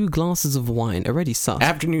 or 2 glasses of wine, already sus.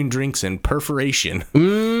 Afternoon drinks and perforation.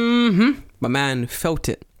 My man felt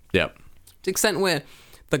it. Yep. To the extent where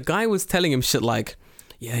the guy was telling him shit like,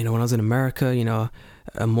 yeah, you know, when I was in America, you know,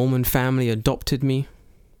 a Mormon family adopted me.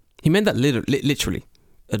 He meant that literally.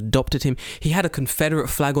 Adopted him. He had a Confederate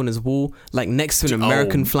flag on his wall, like next to an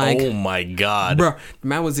American flag. Oh my god. Bruh, the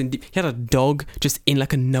man was in deep. He had a dog just in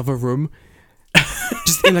like another room.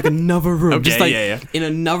 Just in like another room. Okay, just like yeah. in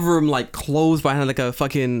another room, like closed behind like a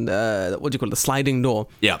fucking, what do you call it, a sliding door.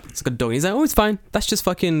 Yeah. It's like a dog. He's like, oh, it's fine. That's just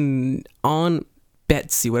fucking Aunt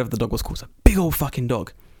Betsy, whatever the dog was called. It's a big old fucking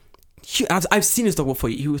dog. I've seen this dog before.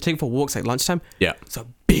 He was taken for walks like lunchtime. Yeah. It's a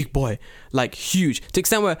big boy. Like huge. To the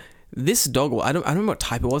extent where this dog, I don't remember what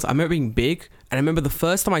type it was. I remember being big, and I remember the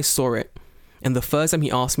first time I saw it, and the first time he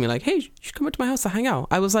asked me like, "Hey, you should come up to my house to hang out."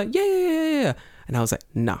 I was like, "Yeah," and I was like,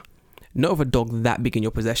 "Nah, not of a dog that big in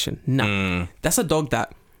your possession. Nah, that's a dog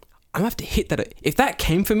that I'm gonna have to hit that. If that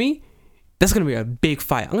came for me, that's gonna be a big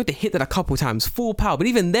fight. I'm going to hit that a couple times, full power. But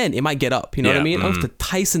even then, it might get up. You know what I mean? I'm going to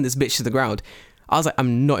Tyson this bitch to the ground." I was like,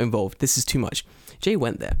 "I'm not involved. This is too much." Jay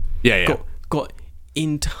went there. Yeah. Got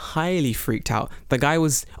entirely freaked out. The guy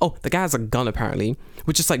has a gun apparently,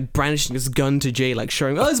 which is like brandishing his gun to Jay, like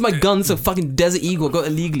showing, "Oh, this is my gun. It's a fucking Desert Eagle. Got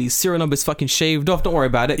illegally. Serial number's fucking shaved off. Don't worry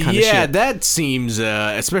about it." Kind of shit. Yeah, that seems,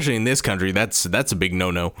 especially in this country, that's a big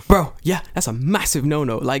no-no. Bro, yeah, that's a massive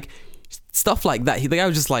no-no. Like stuff like that. The guy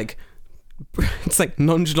was just like, it's like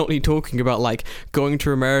nonchalantly talking about like going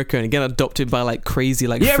to America and getting adopted by like crazy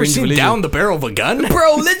like you ever fringe seen religion. Down the Barrel of a Gun?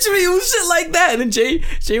 Bro, literally it was shit like that. And then Jay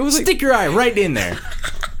was like, stick your eye right in there.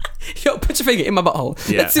 "Yo, put your finger in my butthole.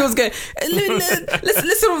 Yeah. Let's see what's going. Let's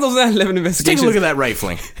listen to those 9/11 investigations. Take a look at that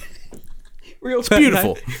rifling. It's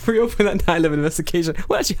beautiful. Reopen that 9/11 investigation.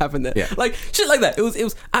 What actually happened there? Yeah. Like shit like that. It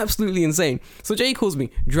was absolutely insane. So Jay calls me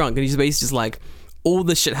drunk, and he's basically just like, all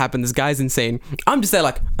this shit happened. This guy's insane. I'm just there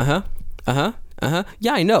like,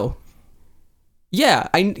 yeah, I know. Yeah,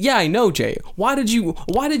 I know, Jay. Why did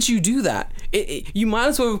you do that? You might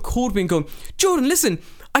as well have called me and gone, "Jordan, listen,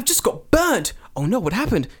 I've just got burnt." "Oh no, what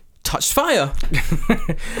happened?" "Touched fire."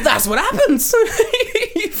 That's what happens.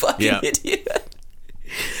 You fucking idiot.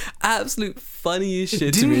 Absolute funniest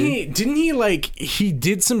shit to me. Didn't he like, he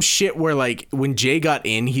did some shit where like when Jay got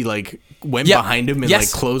in, he like went behind him and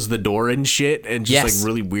like closed the door and shit and just like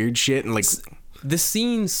really weird shit and like the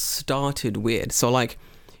scene started weird. So like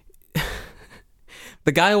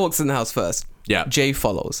the guy walks in the house first. Yeah. Jay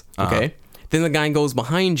follows. Okay. Then the guy goes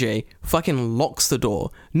behind Jay, fucking locks the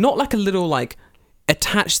door. Not like a little like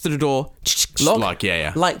attached to the door lock.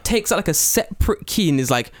 Yeah. Like takes out like a separate key and is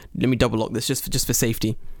like, "Let me double lock this just for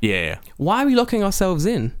safety." Yeah. Why are we locking ourselves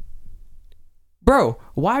in? Bro,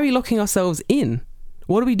 why are we locking ourselves in?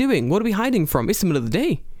 What are we doing? What are we hiding from? It's the middle of the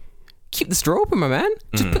day. Keep the door open, my man.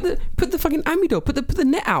 Just put the fucking amidor, put the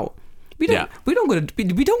net out. We don't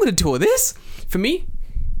gotta do all this. For me,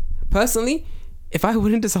 personally, if I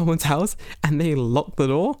went into someone's house and they locked the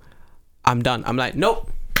door, I'm done. I'm like,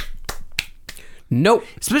 nope.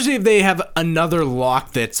 Especially if they have another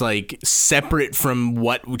lock that's like separate from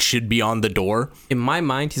what should be on the door. In my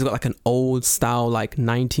mind, he's got like an old style, like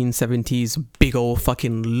 1970s, big old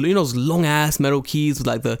fucking, you know, those long ass metal keys with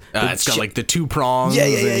like the it's got like the 2 prongs.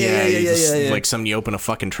 Yeah. Like something you open a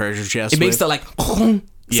fucking treasure chest. It makes that like sound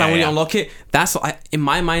when you yeah. unlock it. That's what in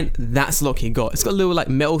my mind, that's the lock he got. It's got a little like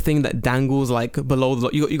metal thing that dangles like below the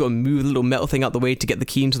lock. You got to move the little metal thing out the way to get the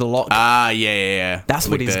key into the lock. Yeah. That's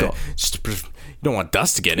like what he's got. You don't want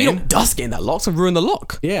dust to get in. You don't dust get in that lock, so ruin the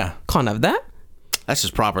lock. Yeah. Can't have that. That's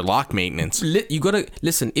just proper lock maintenance. You gotta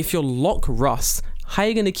listen. If your lock rusts, how are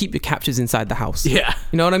you gonna keep your captures inside the house? Yeah.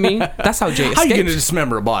 You know what I mean? That's how Jay escaped. How are you gonna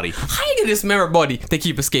dismember a body? How you gonna dismember a body? They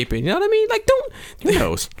keep escaping. You know what I mean? Like, don't. Who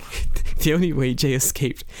knows? The only way Jay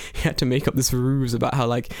escaped, he had to make up this ruse about how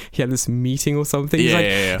like he had this meeting or something. He's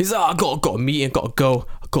He's like, "I got a meeting, gotta go.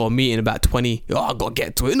 I got a meeting about 20. Oh, I gotta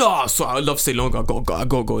get to it. No, sorry, I'd love to stay longer. I gotta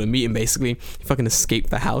go to a meeting." Basically, he fucking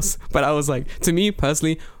escaped the house. But I was like, to me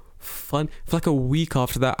personally, fun. For like a week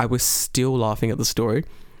after that, I was still laughing at the story.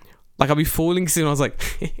 Like I'd be falling asleep and I was like,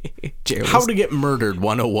 How to Get Murdered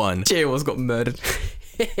 101. Jay almost got murdered.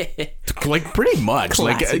 Like pretty much.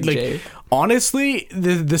 Classic like Jay. Honestly,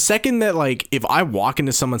 the second that like if I walk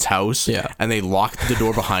into someone's house and they lock the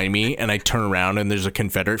door behind me and I turn around and there's a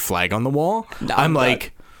Confederate flag on the wall, I'm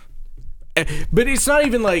like, But it's not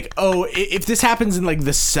even like, oh, if this happens in like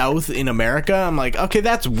the South in America, I'm like, okay,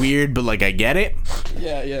 that's weird, but like I get it.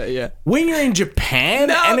 Yeah. When you're in Japan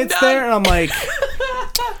and it's there, and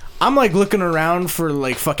I'm like looking around for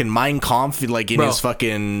like fucking Mein Kampf, like in his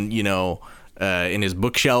fucking, you know, in his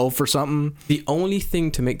bookshelf or something. The only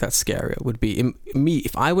thing to make that scarier would be me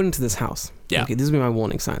if I went into this house. Yeah. Okay, these would be my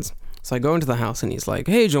warning signs. So I go into the house and he's like,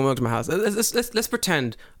 "Hey, John, welcome to my house." Let's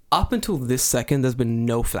pretend up until this second there's been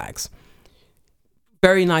no flags.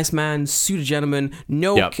 Very nice man, suited gentleman,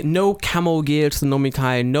 no camo gear to the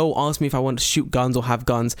Nomikai, no ask me if I want to shoot guns or have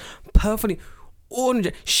guns. Perfectly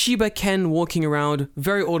ordinary Shiba Ken walking around,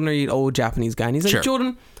 very ordinary old Japanese guy. And he's like,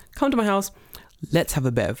 "Jordan, come to my house, let's have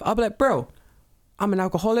a bev." I'll be like, "Bro, I'm an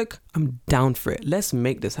alcoholic, I'm down for it. Let's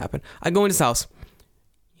make this happen." I go in his house,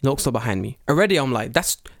 he locks door behind me. Already I'm like,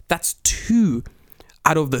 that's 2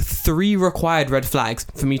 out of the 3 required red flags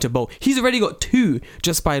for me to bolt. He's already got 2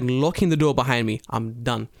 just by locking the door behind me. I'm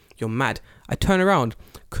done. You're mad. I turn around.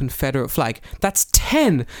 Confederate flag. That's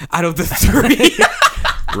 10 out of the 3.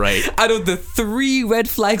 Right. Out of the 3 red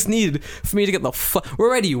flags needed for me to get the we're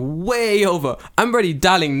already way over. I'm already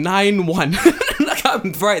dialing 9-1. Like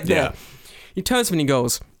I'm right there. Yeah. He turns to me and he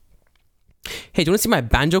goes, "Hey, do you want to see my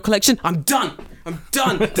banjo collection?" I'm done.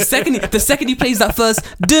 The second he plays that first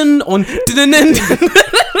dun on dun,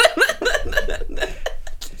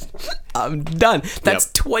 I'm done.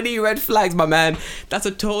 That's 20 red flags, my man. That's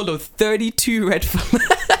a total of 32 red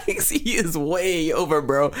flags. He is way over,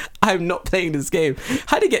 bro. I'm not playing this game.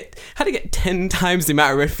 How to get 10 times the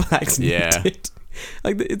amount of red flags needed?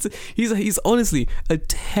 Like he's honestly a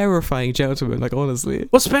terrifying gentleman. Like honestly,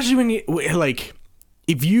 well, especially when you like.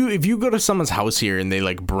 If you go to someone's house here and they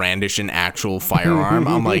like brandish an actual firearm,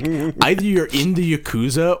 I'm like, either you're in the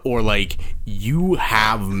Yakuza or like you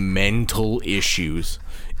have mental issues.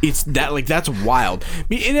 It's that like that's wild.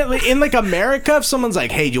 In like America, if someone's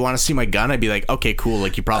like, "Hey, do you want to see my gun?" I'd be like, "Okay, cool."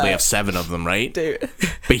 Like you probably have 7 of them, right? David.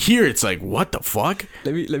 But here it's like, what the fuck?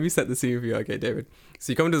 Let me set the scene for you, okay, David.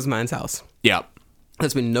 So you come to this man's house. Yeah.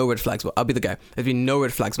 There's been no red flags. I'll be the guy. There's been no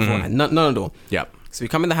red flags beforehand. None at all. Yeah. So we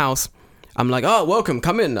come in the house. I'm like, "Oh, welcome.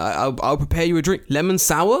 Come in. I'll prepare you a drink. Lemon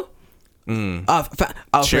sour." I'll prepare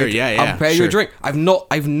you a drink. I've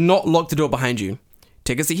not locked the door behind you.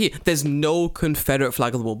 Take a seat here. There's no Confederate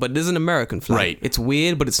flag on the wall, but there's an American flag. Right. It's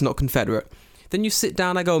weird, but it's not Confederate. Then you sit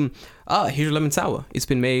down. I go, "Here's your lemon sour. It's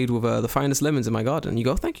been made with the finest lemons in my garden." You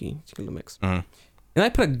go, "Thank you." It's a little mix. And I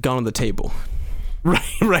put a gun on the table.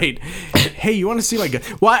 Right. Hey, you want to see my gun?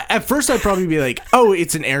 Well, at first I'd probably be like, "Oh,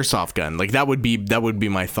 it's an airsoft gun." Like that would be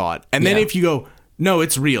my thought. And then if you go, "No,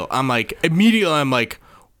 it's real," I'm like, immediately I'm like,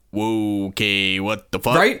 "Whoa, okay, what the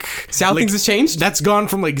fuck?" Right? See how things have changed? That's gone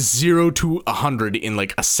from like 0 to 100 in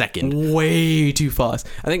like a second. Way too fast.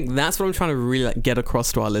 I think that's what I'm trying to really like get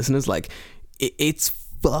across to our listeners. Like, it's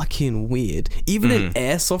fucking weird. Even an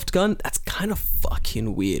airsoft gun, that's kind of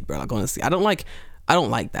fucking weird, bro. Like honestly, I don't like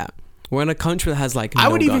that. We're in a country that has like no I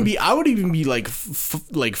would even gun. be like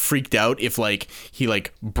like freaked out if like he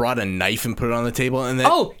like brought a knife and put it on the table and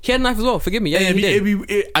then he had a knife as well. Forgive me. Yeah,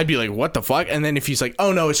 I'd be like, what the fuck? And then if he's like,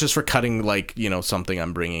 "Oh no, it's just for cutting like, you know, something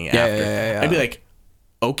I'm bringing after," I'd be like,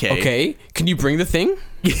 okay, can you bring the thing?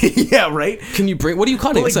 Yeah, right. Can you bring? What are you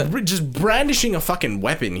cutting? Like, just brandishing a fucking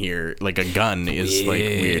weapon here, like a gun, is like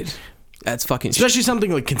weird. That's fucking especially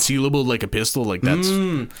something like concealable, like a pistol. Like that's I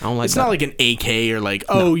don't like it's that. not like an AK or like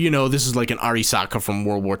you know, this is like an Arisaka from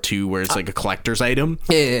World War II where it's like a collector's item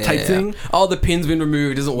type thing. Oh, the pin's been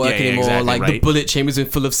removed, it doesn't work anymore. Exactly, like right. the bullet chamber's been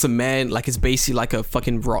full of cement. Like it's basically like a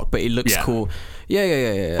fucking rock, but it looks cool.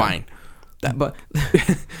 Yeah. Fine.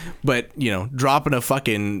 But you know, dropping a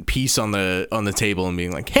fucking piece on the table and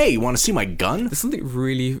being like, "Hey, you want to see my gun?" There's something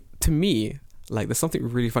really, to me, like there's something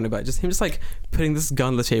really funny about it. Just him just like putting this gun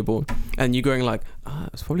on the table and you going like,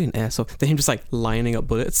 it's probably an airsoft. Then him just like lining up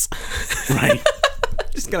bullets. Right.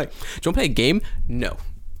 Just like, "Do you want to play a game?" "No.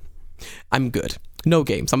 I'm good. No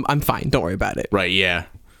games. I'm fine. Don't worry about it." Right, yeah.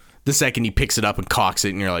 The second he picks it up and cocks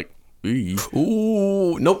it and you're like,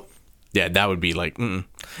 "Ooh, nope." Yeah, that would be like,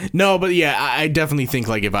 No, but yeah, I definitely think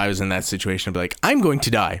like if I was in that situation, I'd be like, "I'm going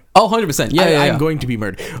to die." Oh, 100%. Yeah, I'm going to be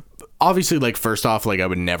murdered. Obviously, like, first off, like, I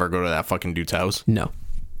would never go to that fucking dude's house. No.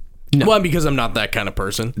 One, because I'm not that kind of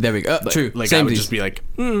person. There we go. True. Like, Same I would just be like,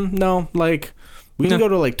 no, like, we can go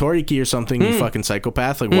to, like, Toriki or something, you fucking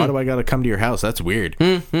psychopath. Like, why do I gotta come to your house? That's weird.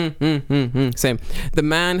 Same. The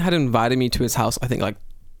man had invited me to his house, I think, like,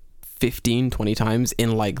 15, 20 times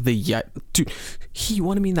in, like, dude, he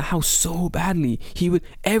wanted me in the house so badly. He would,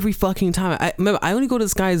 every fucking time. I remember, I only go to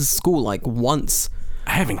this guy's school, like, once.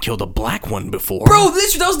 I haven't killed a black one before. Bro,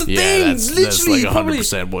 literally, that was the thing. That's Literally, like 100% probably,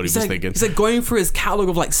 what he was thinking. He's like going through his catalog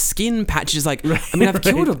of like skin patches. Like, I mean, I've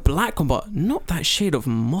killed a black one, but not that shade of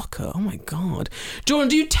mocha. Oh my god, Jordan,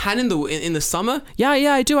 do you tan in the summer? Yeah,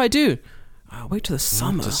 I do. Wait till the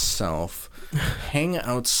summer. To self, hang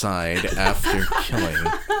outside after killing.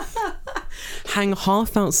 Hang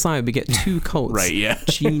half outside. We get 2 coats. Right? Yeah.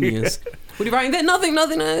 Genius. What are you writing there? Nothing. No,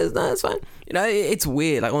 it's fine. You know, it's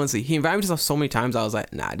weird. Like, honestly, he invited me to stuff so many times. I was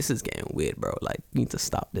like, nah, this is getting weird, bro. Like, you need to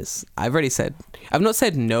stop this. I've not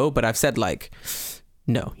said no, but I've said like,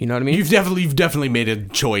 no. You know what I mean? You've definitely made a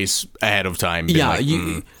choice ahead of time. Yeah.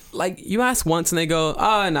 You ask once and they go,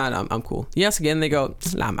 oh, no, I'm cool. You ask again, they go,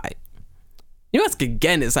 nah, mate. You ask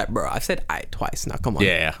again, it's like, bro, I've said I twice now. Come on.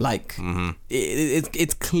 Yeah. Like,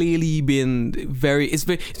 it's clearly been it's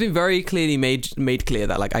been very clearly made clear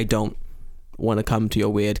that like I don't want to come to your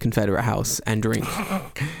weird Confederate house and drink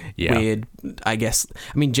weird. I guess.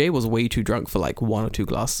 I mean, Jay was way too drunk for like 1 or 2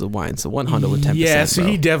 glasses of wine, so 110%. Yeah, so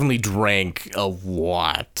bro. he definitely drank a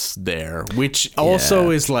lot there, which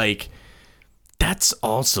also is like. That's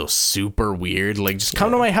also super weird. Like, just come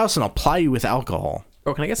to my house and I'll ply you with alcohol.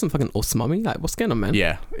 Bro, can I get some fucking osmami? Like, what's going on, man?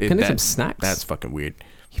 Yeah. Can I get some snacks? That's fucking weird.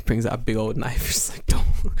 He brings out a big old knife. He's like, don't.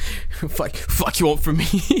 fuck you want from me?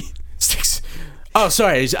 Sticks. Oh,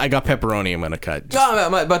 sorry. I got pepperoni I'm going to cut. Oh,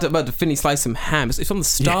 I'm about to finish slice some ham. It's from the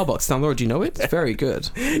Starbucks down the road. Do you know it? It's very good.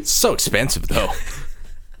 It's so expensive, though.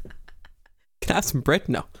 Can I have some bread?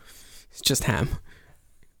 No. It's just ham.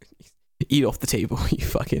 Eat off the table, you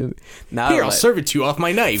fucking. Here, I'll serve it to you off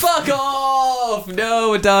my knife. Fuck off!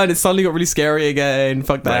 No, we're done. It suddenly got really scary again.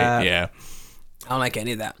 Fuck that. Right, yeah. I don't like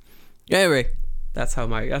any of that. Anyway, that's how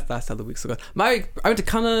the weeks ago. I went to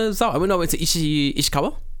Kanazawa. I went to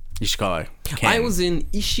Ishikawa. Ishikawa. I was in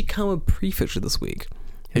Ishikawa Prefecture this week.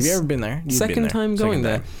 Have you ever been there? Second time going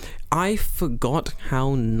there. I forgot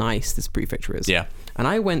how nice this prefecture is. Yeah. And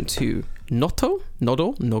I went to Nato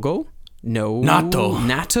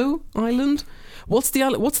Island. What's the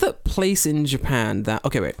island? What's that place in Japan that?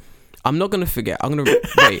 Okay, wait. I'm not gonna forget. I'm gonna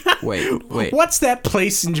wait. What's that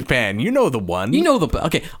place in Japan? You know the one. You know the.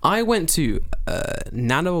 Okay, I went to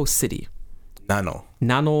Nanao City.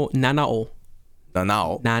 Nanao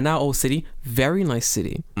City. Very nice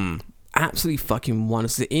city. Absolutely fucking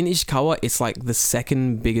wonderful. In Ishikawa, it's like the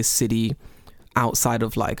second biggest city outside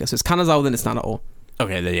of like. So it's Kanazawa, then it's Nanao.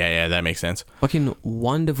 Okay, yeah, that makes sense. Fucking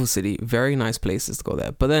wonderful city. Very nice places to go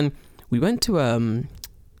there. But then we went to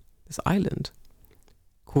this island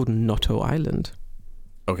called Noto Island.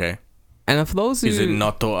 Okay. And for those who... Is it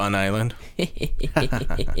Noto an island?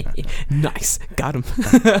 Nice. Got him.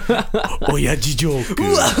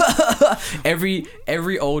 Oyajijoku.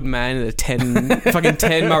 Every old man in a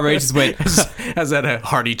 10 mile range just went... Has that a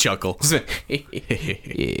hearty chuckle?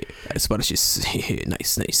 Yeah, that's what it's just...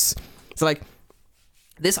 Nice. So like...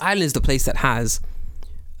 This island is the place that has,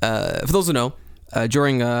 for those who know,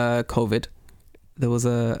 during COVID, there was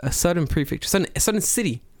a certain prefecture, a certain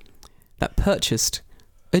city that purchased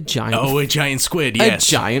a giant... Oh, a giant squid, yes.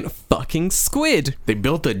 A giant fucking squid. They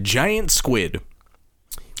built a giant squid.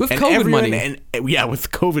 With COVID money.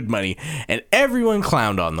 With COVID money. And everyone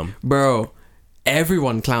clowned on them. Bro,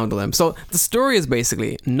 everyone clowned on them. So the story is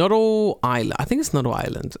basically Noto Island. I think it's Noto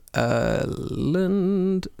Island.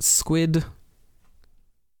 Squid...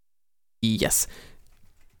 Yes,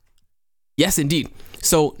 indeed.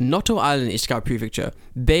 So Noto Island, Ishikawa Prefecture,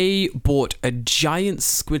 they bought a giant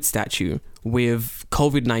squid statue with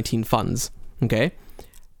COVID-19 funds. Okay,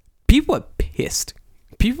 people are pissed.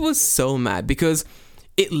 People are so mad because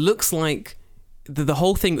it looks like the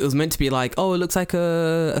whole thing was meant to be like, oh, it looks like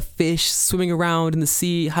a fish swimming around in the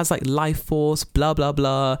sea. It has like life force. Blah blah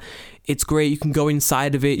blah. It's great. You can go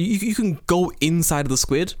inside of it. You can go inside of the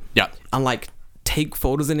squid. Yeah, and like. Take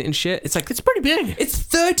photos in it and shit. It's like it's pretty big. It's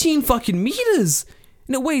 13 fucking meters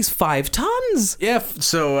and it weighs 5 tons. Yeah,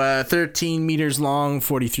 so 13 meters long,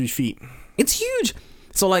 43 feet. It's huge.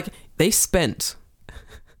 So like they spent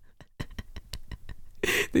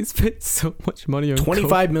so much money on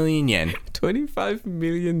 25 million yen. 25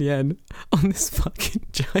 million yen on this fucking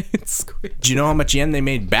giant squid. Do you know how much yen they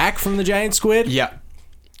made back from the giant squid? Yeah,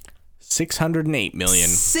 608 million.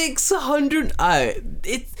 600.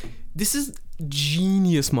 This is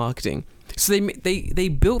genius marketing. So they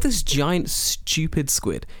built this giant stupid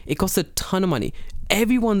squid. It cost a ton of money.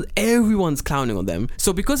 Everyone's clowning on them.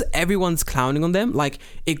 So because everyone's clowning on them, like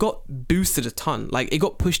it got boosted a ton. Like it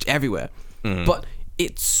got pushed everywhere. But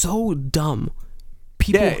it's so dumb.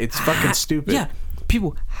 It's fucking stupid. Yeah,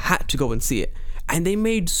 people had to go and see it. And they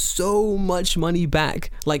made so much money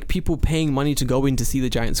back. Like people paying money to go in to see the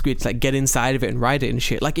giant squid, to like get inside of it and ride it and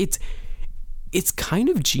shit. Like it's kind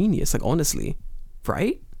of genius, like honestly,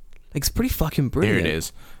 right? Like it's pretty fucking brilliant. Here it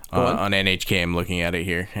is. On NHK, I'm looking at it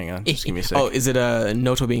here. Hang on, just give me a sec. Oh, is it a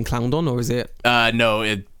Noto being clowned on, or is it? No,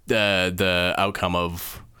 the outcome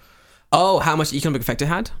of. Oh, how much economic effect it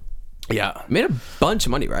had? Yeah, Made a bunch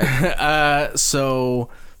of money, right? So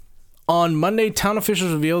on Monday, town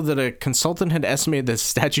officials revealed that a consultant had estimated the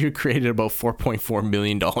statue created about $4.4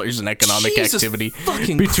 million in economic Jesus activity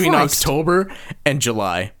fucking between Christ. October and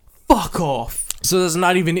July. Fuck off. So that's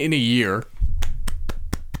not even in a year.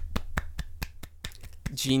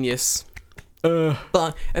 Genius.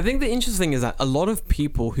 But I think the interesting thing is that a lot of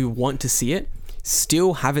people who want to see it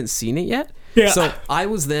still haven't seen it yet. Yeah. So I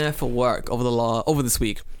was there for work over this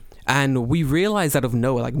week, and we realized out of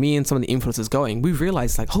nowhere, like me and some of the influencers going, we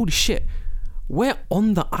realized like, holy shit, we're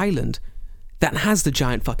on the island that has the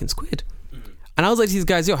giant fucking squid. And I was like to these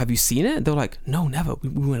guys, yo, have you seen it? They were like, no, never. We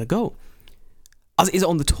want to go. I was like, is it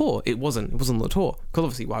on the tour? It wasn't. It wasn't on the tour. Because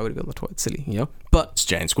obviously, why would it be on the tour? It's silly, you know? But It's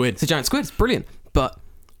giant squid. it's a giant squid. It's brilliant. But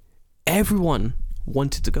everyone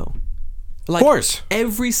wanted to go. Like, Of course.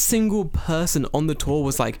 every single person on the tour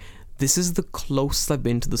was like, this is the closest I've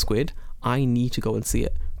been to the squid. I need to go and see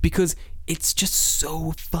it. Because it's just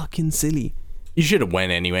so fucking silly. You should have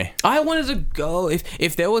went anyway. I wanted to go.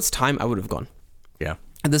 If there was time, I would have gone. Yeah.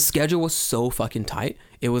 And the schedule was so fucking tight.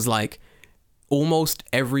 It was like almost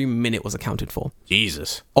every minute was accounted for.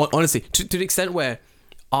 Jesus. Honestly, to the extent where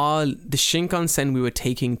the Shinkansen we were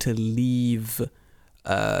taking to leave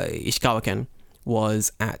Ishikawa-ken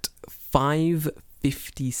was at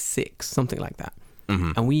 5:56, something like that.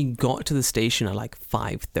 And we got to the station at like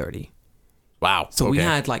 5:30. Wow. So we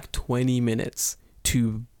had like 20 minutes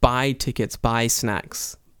to buy tickets, buy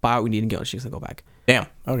snacks, buy what we need and get on Shinkansen and go back. Damn.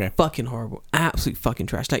 Okay. Fucking horrible. Absolute fucking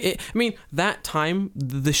trash. Like, I mean, that time,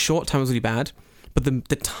 the short time was really bad, but the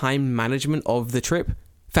time management of the trip,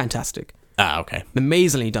 fantastic. Okay.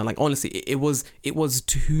 Amazingly done. Like, honestly, it was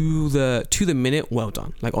to the minute well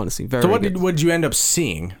done. Like, honestly, very, So very good. what did you end up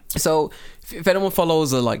seeing? So if anyone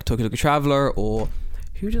follows like Tokyo Traveler, or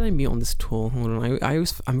who did I meet on this tour? Hold on, I'm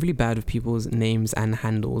really bad with people's names and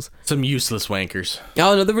handles. Some useless wankers.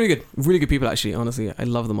 Oh no, they're really good people actually. Honestly, I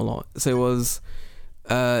love them a lot. So it was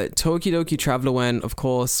Tokidoki Traveler went, of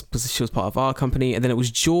course, because she was part of our company, and then it was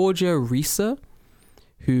Georgia Risa,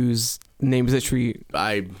 whose name is literally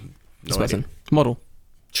this person, model.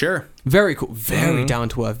 Sure. Very cool, very down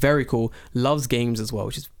to earth, very cool. Loves games as well,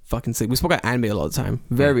 which is fucking sick. We spoke about anime a lot of the time.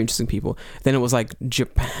 Very interesting people. Then it was like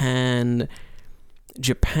Japan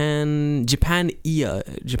IA,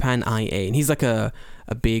 and he's like a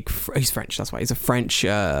big. He's French. That's why he's a French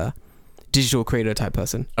digital creator type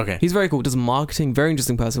person. Okay. He's very cool. Does marketing. Very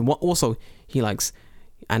interesting person. Also, he likes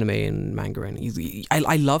anime and manga, and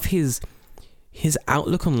I love his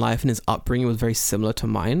outlook on life and his upbringing was very similar to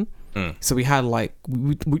mine. So we had like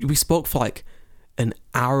we spoke for like an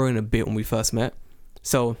hour and a bit when we first met.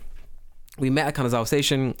 So we met at Kanazawa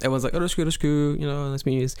Station. Everyone's like, oh, let's go, you know, let's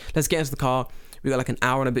get into the car. We got like an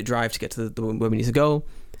hour and a bit drive to get to the where we need to go.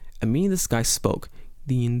 And me and this guy spoke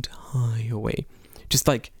the entire way. Just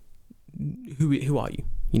like, who are you?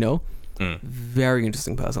 You know? Very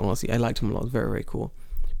interesting person, honestly. I liked him a lot. It was very, very cool.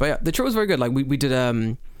 But yeah, the trip was very good. Like we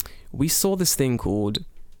did, we saw this thing called,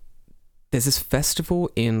 there's this festival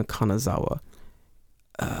in Kanazawa.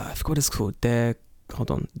 I forgot what it's called. Dekayama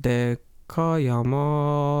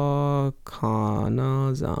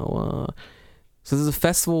Kanazawa. So there's a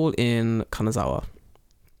festival in Kanazawa,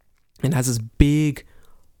 and it has this big,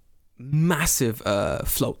 massive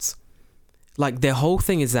floats. Like their whole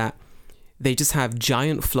thing is that they just have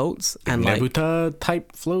giant floats and Nebuta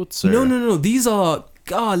type floats? Or? No. These are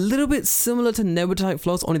a little bit similar to Nebuta type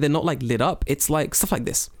floats, only they're not like lit up. It's like stuff like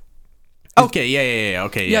this. Okay, yeah.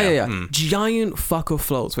 Okay, yeah. Giant fucker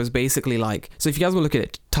floats was basically like, so if you guys want to look at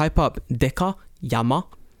it, type up Deka Yama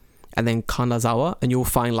and then Kanazawa, and you'll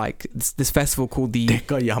find like this festival called the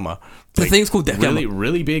Dekayama. The thing's called Dekayama.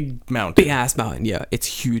 Really big mountain. Big ass mountain, yeah. It's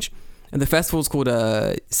huge. And the festival's called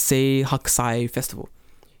Sei Hakusai Festival.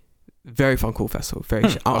 Very fun, cool festival. Very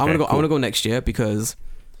I want to go next year because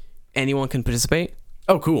anyone can participate.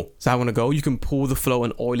 Oh, cool. So I want to go. You can pull the float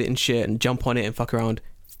and oil it and shit and jump on it and fuck around.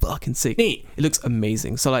 Fucking sick. Neat. It looks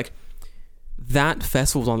amazing. So like that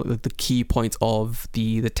festival was on the key points of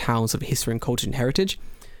the town's sort of history and culture and heritage,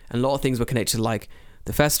 and a lot of things were connected to like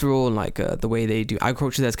the festival and like the way they do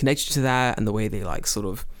agriculture that's connected to that, and the way they like sort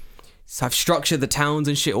of have structured the towns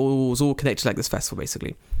and shit was all connected to like this festival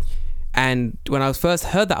basically. And when I first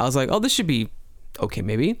heard that, I was like, oh, this should be okay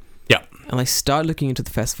maybe. Yeah. And I started looking into the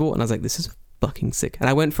festival and I was like, this is fucking sick. And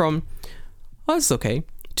I went from, oh, this is okay,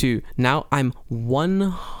 to now I'm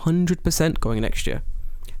 100% going next year.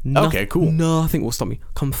 Okay, cool. Nothing will stop me.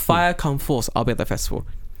 Come fire, come force, I'll be at that festival.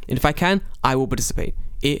 And if I can, I will participate.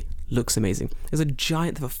 It looks amazing. There's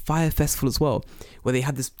a fire festival as well, where they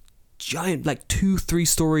have this giant, like 2-3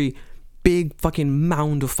 story big fucking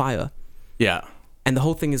mound of fire. Yeah. And the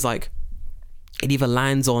whole thing is like, it either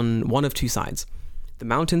lands on one of two sides, the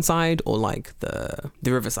mountain side or like the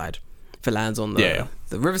riverside. If it lands on the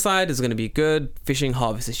riverside, is going to be good fishing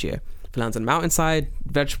harvest this year. If it lands on the mountainside,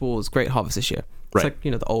 vegetables, great harvest this year. It's like,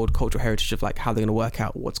 the old cultural heritage of like how they're going to work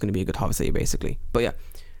out what's going to be a good harvest that year, basically. But yeah,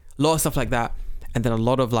 a lot of stuff like that. And then a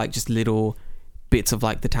lot of like just little bits of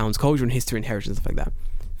like the town's culture and history and heritage and stuff like that.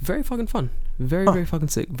 Very fucking fun. Very fucking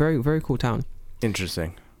sick. Very, very cool town.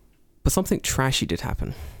 Interesting. But something trashy did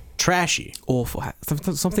happen. Trashy? Awful.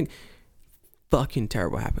 Something fucking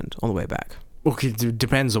terrible happened on the way back. Okay, it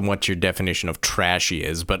depends on what your definition of trashy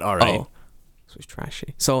is, but all right. Oh, so it's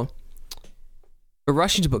trashy. So, we're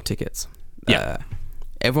rushing to book tickets. Yeah.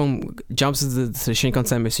 Everyone jumps into the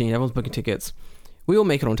Shinkansen machine. Everyone's booking tickets. We all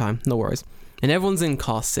make it on time. No worries. And everyone's in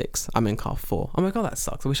car 6. I'm in car 4. I'm like, oh, that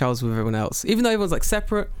sucks. I wish I was with everyone else. Even though everyone's like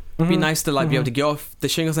separate, it'd be nice to like be able to get off the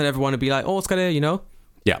Shinkansen, everyone, and be like, oh, it's kind of,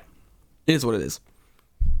 Yeah. It is what it is.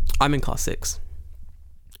 I'm in car 6.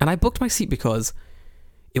 And I booked my seat because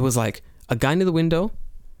it was like a guy near the window,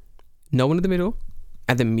 no one in the middle,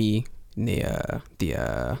 and then me near the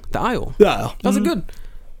aisle. Yeah. That was a good,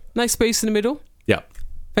 nice space in the middle. Yeah.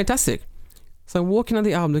 Fantastic. So I'm walking down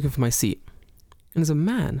the aisle, I'm looking for my seat. And there's a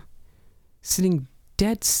man sitting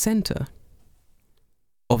dead center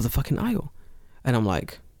of the fucking aisle. And I'm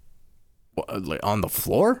like... What, like on the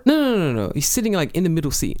floor? No. He's sitting like in the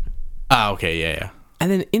middle seat. Ah, okay, yeah. And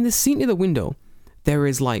then in the seat near the window, there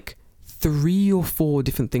is like 3 or 4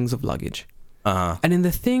 different things of luggage. Uh-huh. And in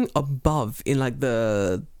the thing above, in like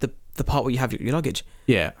the part where you have your luggage,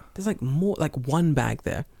 yeah, there's like more, like one bag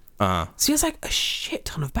there. Uh-huh. So he has like a shit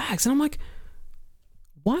ton of bags. And I'm like,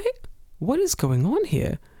 what is going on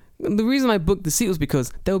here? And the reason I booked the seat was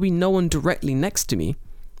because there will be no one directly next to me.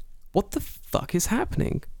 What the fuck is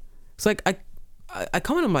happening? It's like, I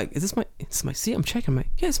come in, I'm like, is this my seat? I'm checking, I'm like,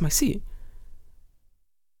 yeah, it's my seat.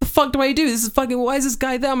 The fuck do I do? This is fucking, why is this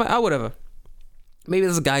guy there? I'm like, oh, whatever. Maybe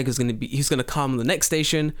there's a guy he's gonna come on the next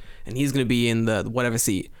station and he's gonna be in the whatever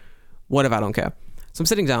seat. Whatever, I don't care. So I'm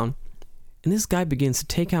sitting down and this guy begins to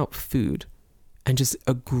take out food and just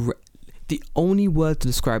the only word to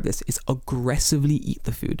describe this is aggressively eat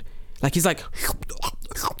the food. Like he's like,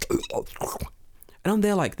 and I'm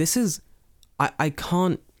there like, this is,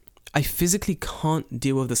 I physically can't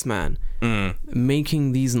deal with this man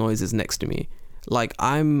making these noises next to me. Like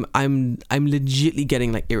I'm legitly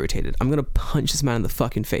getting like irritated. I'm gonna punch this man in the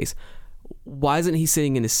fucking face. Why isn't he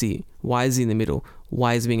sitting in his seat? Why is he in the middle?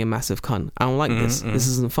 Why is he being a massive cunt? I don't like this. This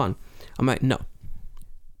isn't fun. I'm like, no,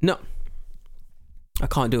 I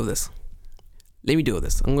can't deal with this. Let me deal with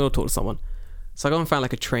this. I'm gonna talk to someone. So I go and find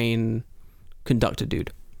like a train conductor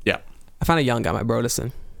dude. Yeah. I found a young guy. I'm like, bro,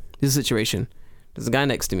 listen, this is a situation. There's a guy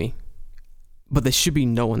next to me, but there should be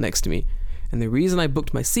no one next to me. And the reason I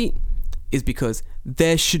booked my seat is because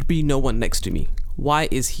there should be no one next to me. Why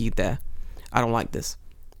is he there? I don't like this.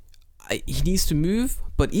 He needs to move,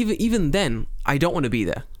 but even then, I don't want to be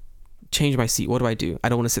there. Change my seat. What do? I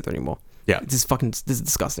don't want to sit there anymore. Yeah. This is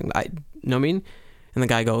disgusting. You know what I mean? And the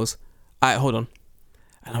guy goes, all right, hold on.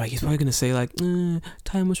 And I'm like, he's probably going to say like,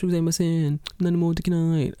 time was in, none more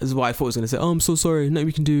tonight. This is what I thought he was going to say. Oh, I'm so sorry. Nothing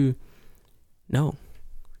we can do. No.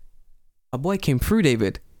 My boy came through,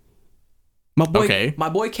 David. My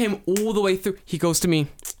boy came all the way through. He goes to me.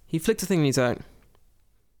 He flicked the thing and he's like,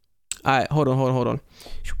 all right, hold on.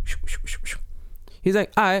 He's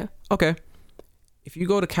like, all right, okay. If you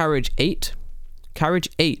go to carriage 8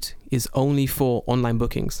 is only for online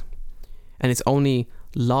bookings. And it's only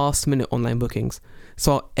last minute online bookings.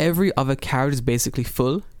 So every other carriage is basically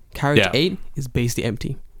full. Carriage 8 is basically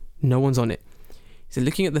empty. No one's on it. So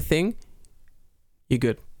looking at the thing, you're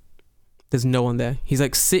good. There's no one there. He's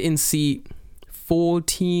like, sit in seat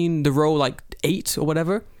 14, the row like 8 or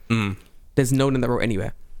whatever. There's no one in that row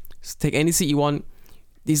anywhere. So take any seat you want.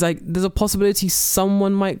 He's like, there's a possibility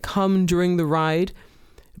someone might come during the ride,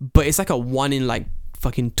 but it's like a 1 in like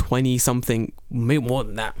fucking 20 something, maybe more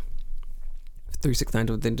than that.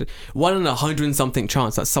 369, 1 in 100 something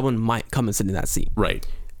chance that someone might come and sit in that seat. Right.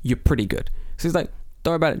 You're pretty good. So he's like,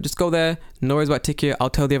 don't worry about it. Just go there. No worries about ticket. I'll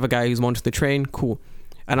tell the other guy who's monitoring the train. Cool.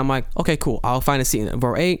 And I'm like, okay, cool. I'll find a seat in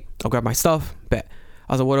row 8. I'll grab my stuff. Bet.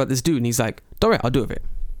 I was like, what about this dude? And he's like, don't worry, I'll do it with it.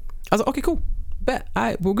 I was like, okay, cool. Bet. All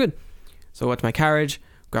right, we're good. So I went to my carriage,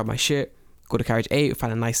 grab my shit, go to carriage 8,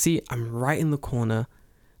 find a nice seat. I'm right in the corner.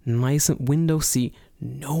 Nice window seat.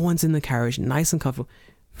 No one's in the carriage. Nice and comfortable.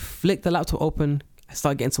 Flick the laptop open I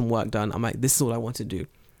started getting some work done. I'm like, this is all I want to do.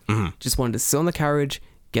 Mm-hmm. Just wanted to sit on the carriage,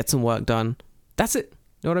 get some work done. That's it.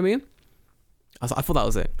 You know what I mean? I thought that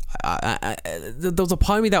was it. There was a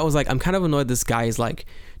part of me that was like, I'm kind of annoyed this guy is like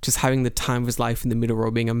just having the time of his life in the middle row,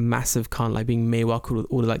 being a massive cunt, like being Mayweather with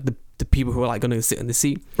all like the people who are like going to sit in the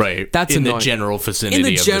seat. Right. That's in annoying. the general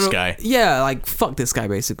vicinity of this guy. Yeah, like fuck this guy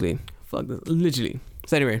basically. Fuck this, literally.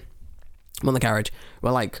 So anyway, I'm on the carriage. We're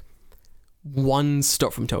like one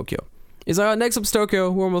stop from Tokyo. It's like, next up's Tokyo.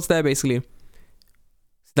 We're almost there basically.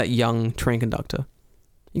 It's that young train conductor.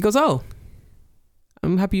 He goes, oh,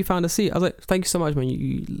 I'm happy you found a seat. I was like, thank you so much, man.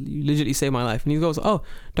 You legitimately saved my life. And he goes, oh,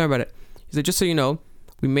 don't worry about it. He said, just so you know,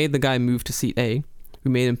 we made the guy move to seat A. We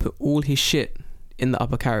made him put all his shit in the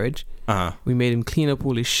upper carriage. Uh-huh. We made him clean up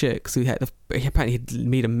all his shit because he apparently he'd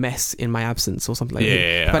made a mess in my absence or something like that.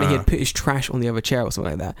 Yeah, Apparently he had put his trash on the other chair or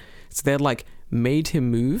something like that. So they had like made him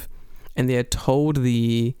move, and they had told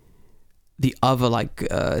the other like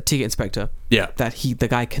ticket inspector that the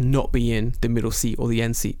guy cannot be in the middle seat or the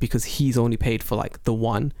end seat because he's only paid for like the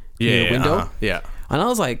one near the window. Yeah. And I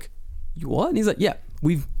was like, you what? And he's like, yeah,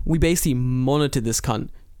 we basically monitored this cunt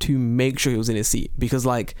to make sure he was in his seat because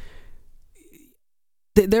like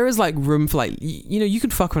there is like room for like you can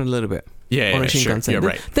fuck around a little bit. Yeah, on a Shinkansen. Yeah,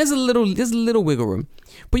 right. There's a little wiggle room,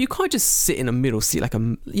 but you can't just sit in a middle seat like a. You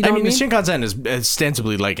know I what mean, the Shinkansen is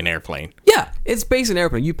ostensibly like an airplane. Yeah, it's basically an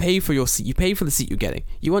airplane. You pay for your seat. You pay for the seat you're getting.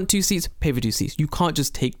 You want 2 seats, pay for 2 seats. You can't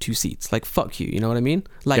just take 2 seats. Like fuck you. You know what I mean?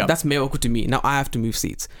 Like that's Mayweather to me. Now I have to move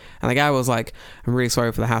seats. And the guy was like, "I'm really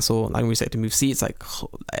sorry for the hassle. I'm really sorry to move seats.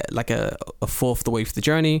 Like a fourth the way for the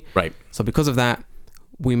journey. Right. So because of that,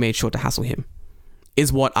 we made sure to hassle him.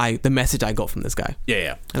 Is what the message I got from this guy.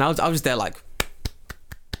 Yeah. And I was just there like,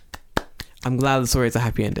 I'm glad the story is a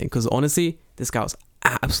happy ending because honestly, this guy was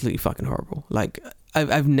absolutely fucking horrible. Like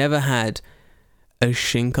I've never had a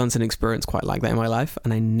Shinkansen experience quite like that in my life,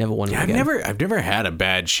 and I never wanted to again. I've never had a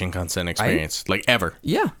bad Shinkansen experience like ever.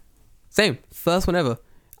 Yeah, same, first one ever.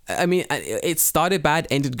 I mean, it started bad,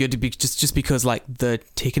 ended good, just because like the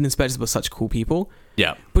ticket inspectors were such cool people.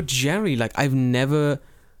 Yeah, but generally, like I've never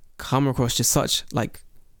come across just such like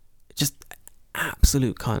just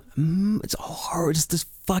absolute cunt. It's horrible. Just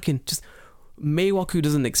fucking just. Maywaku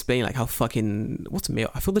doesn't explain like how fucking what's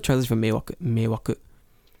Maywaku? I feel the translation for Maywaku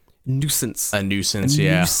nuisance. A nuisance,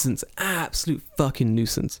 yeah. Nuisance, absolute fucking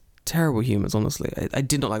nuisance. Terrible humans, honestly. I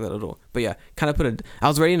did not like that at all. But yeah, kind of I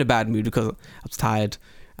was already in a bad mood because I was tired,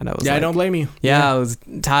 and I was I don't blame you. Yeah, I was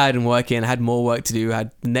tired and working. I had more work to do.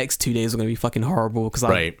 The next 2 days were going to be fucking horrible because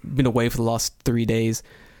I've been away for the last 3 days.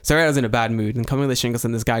 So I was in a bad mood, and coming with the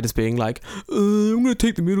Shinkansen, this guy just being like, I'm going to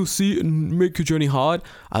take the middle seat and make your journey hard.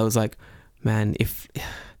 I was like, man, if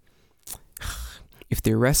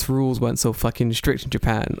the arrest rules weren't so fucking strict in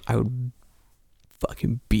Japan, I would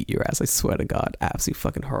fucking beat your ass. I swear to God, absolutely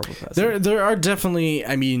fucking horrible person. There are definitely.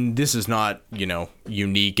 I mean, this is not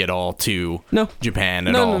unique at all to Japan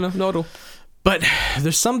at all. No, not at all. But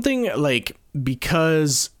there's something like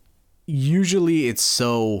because usually it's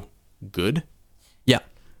so good,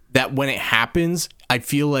 that when it happens, I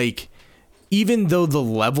feel like. Even though the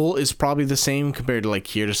level is probably the same compared to like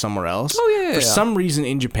here to somewhere else, for some reason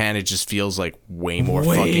in Japan it just feels like way more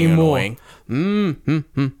fucking annoying.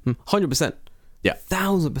 100%. Yeah,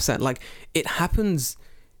 1000%. Like it happens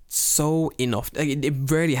so enough. Like, it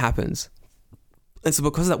rarely happens, and so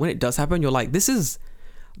because of that, when it does happen, you're like, this is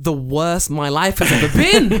the worst my life has ever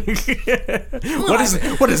been. What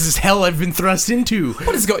is this hell I've been thrust into?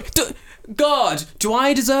 What is going? God, do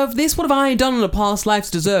I deserve this? What have I done in a past life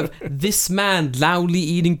to deserve this man loudly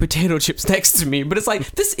eating potato chips next to me? But it's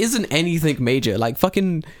like, this isn't anything major. Like,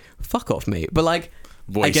 fucking fuck off, mate. But like,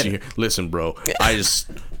 voice here. Listen, bro. It's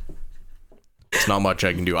not much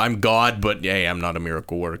I can do. I'm God, but hey, I'm not a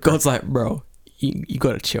miracle worker. God's like, bro, you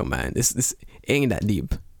gotta chill, man. This ain't that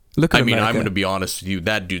deep. Look at America. I'm gonna be honest with you.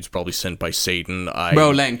 That dude's probably sent by Satan.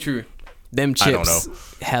 Bro, Lang, true. Them chips, I don't know.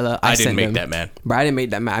 Hella, I didn't make that, man. Bro, I didn't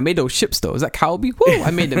make that, man. I made those chips, though. Is that Calbee? Woo, I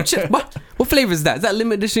made them chips. What flavor is that? Is that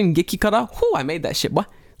limited edition Gekikara? Woo, I made that shit, boy.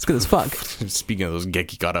 It's good as fuck. Speaking of those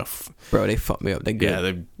Gekikara. Bro, they fucked me up. They're good.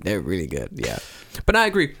 Yeah, they're really good, yeah. But I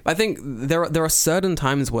agree. I think there are certain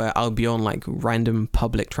times where I'll be on, like, random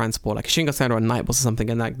public transport, like a Shinkansen or a night bus or something,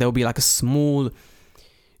 and like there'll be, like, a small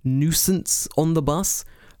nuisance on the bus.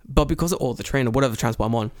 But because or the train or whatever transport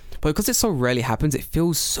I'm on, but because it so rarely happens, it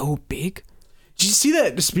feels so big. Did you see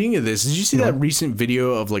that? Speaking of this, did you see that recent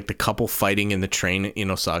video of like the couple fighting in the train in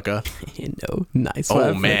Osaka? Nice.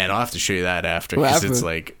 Oh man, I'll have to show you that after because it's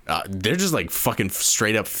like they're just like fucking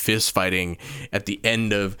straight up fist fighting at the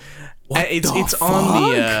end of. It's on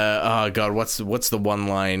the oh god, what's the one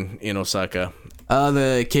line in Osaka?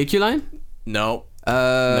 The KQ line. No,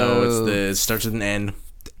 No, it starts with an N.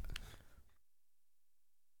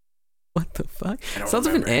 What the fuck? I don't Starts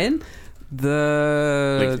with an remember.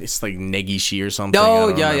 N? It's like Negishi or something. I Oh,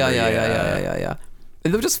 don't yeah. remember.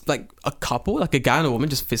 And they were just like a couple, like a guy and a woman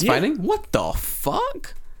just fist fighting? What the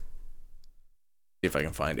fuck? See if I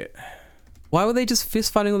can find it. Why were they just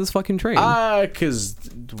fist fighting on this fucking train? Because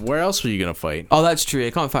where else were you gonna fight? Oh, that's true.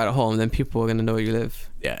 You can't fight at home, then people are gonna know where you live.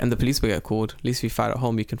 Yeah. And the police will get called. At least if you fight at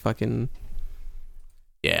home, you can fucking...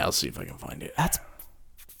 Yeah, I'll see if I can find it. That's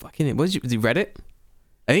fucking... Did you Reddit?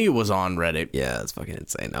 I think it was on Reddit. Yeah, that's fucking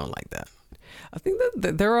insane. I don't like that. I think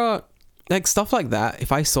that there are... Like, stuff like that,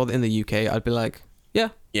 if I saw that in the UK, I'd be like, yeah.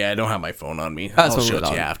 Yeah, I don't have my phone on me. That's I'll what show we're it to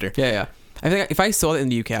you allowed. after. Yeah. I think if I saw it in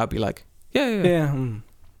the UK, I'd be like, yeah.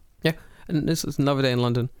 Yeah, and this is another day in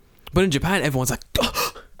London. But in Japan, everyone's like,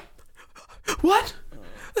 what?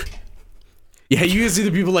 Yeah, you can see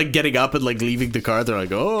the people like getting up and like leaving the car. They're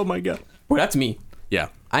like, oh my god. Well, that's me. Yeah.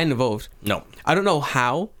 I ain't involved. No. I don't know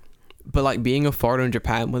how, but like being a foreigner in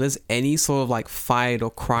Japan, when there's any sort of like fight or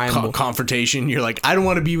crime, or, Confrontation. You're like, I don't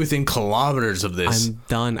want to be within kilometers of this. I'm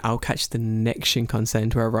done. I'll catch the next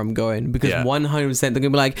Shinkansen to wherever I'm going because Yeah. 100% they're gonna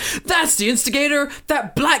be like, that's the instigator.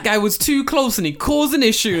 That black guy was too close and he caused an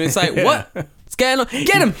issue. And it's like, what? What's going on?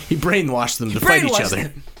 Get him! He brainwashed them to fight each Brainwashed other.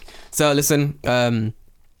 them. So listen,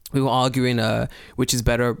 we were arguing which is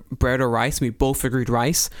better, bread or rice. We both agreed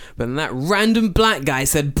rice, but then that random black guy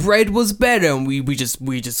said bread was better, and we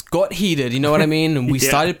just got heated. You know what I mean? And we Yeah.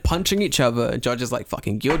 started punching each other. And Judge is like,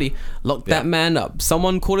 fucking guilty. Lock that man up.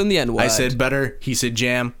 Someone called him the N-word. I said butter. He said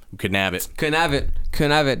jam. We couldn't have it. Couldn't have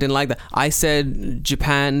it. Didn't like that. I said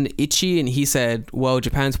Japan itchy, and he said, well,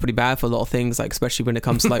 Japan's pretty bad for a lot of things, like especially when it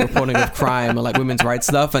comes to like reporting of crime or like women's rights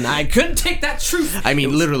stuff. And I couldn't take that truth. I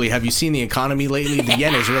mean, literally, have you seen the economy lately? The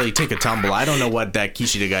yen has really took a tumble. I don't know what that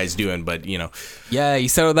Kishida guy's doing, but you know. Yeah, he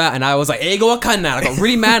said all that, and I was like, "Eigo wakana." I got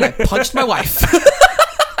really mad. I punched my wife.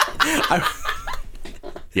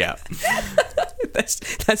 Yeah.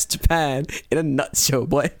 That's Japan in a nutshell,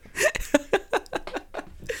 boy.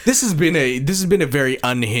 This has been a very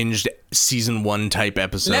unhinged season 1 type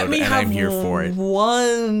episode, and I'm here for it.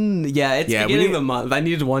 One. Yeah, it's beginning of the month. I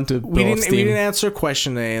needed one to blow off We steam. didn't answer a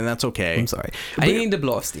question today, and that's okay. I'm sorry. I needed to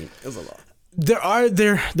blow off steam. It was a lot.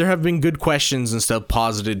 There have been good questions and stuff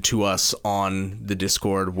posited to us on the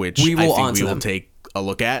Discord, which We will I think answer we will them. take a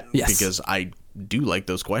look at Yes. because I do like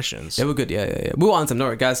those questions. They were good. Yeah. We'll answer them.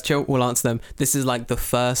 No, guys, chill. We'll answer them. This is like the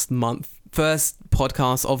first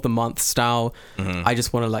podcast of the month style. I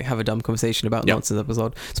just want to like have a dumb conversation about nonsense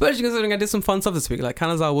episode, especially considering I did some fun stuff this week. Like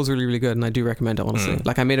Kanazawa was really good, and I do recommend it honestly.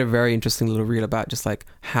 Like I made a very interesting little reel about just like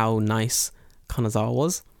how nice Kanazawa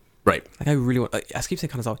was. Right. Like I really want. I keep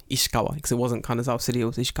saying Kanazawa, Ishikawa, because it wasn't Kanazawa City, it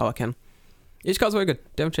was Ishikawa-ken. Ishikawa's very good.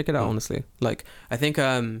 Definitely check it out. Honestly, like I think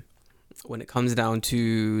when it comes down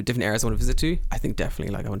to different areas I want to visit to, I think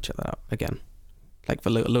definitely like I want to check that out again, like for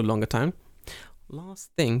a little longer time.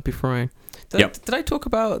 Last thing before I did I talk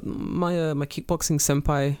about my my kickboxing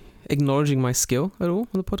senpai acknowledging my skill at all on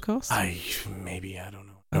the podcast? I don't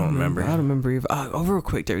know. I don't remember. I don't remember either. Oh, real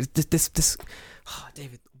quick, David. This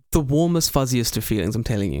David, the warmest, fuzziest of feelings. I'm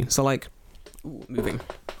telling you. So like, moving.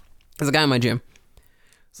 There's a guy in my gym.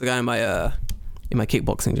 There's a guy in my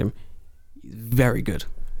kickboxing gym. He's very good.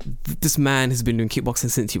 This man has been doing kickboxing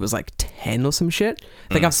since he was like 10 or some shit.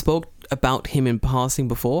 I think I've spoke about him in passing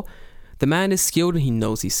before. The man is skilled and he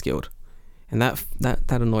knows he's skilled, and that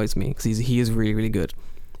annoys me because he is really, really good.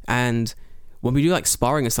 And when we do like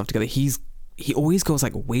sparring and stuff together, he always goes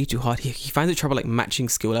like way too hard. He finds it trouble like matching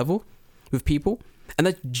skill level with people, and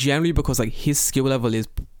that's generally because like his skill level is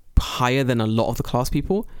higher than a lot of the class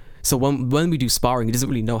people. So when we do sparring, he doesn't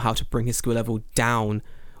really know how to bring his skill level down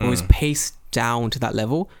or his pace down to that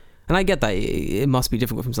level. And I get that it must be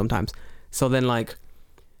difficult for him sometimes. So then like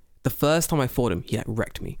the first time I fought him, he like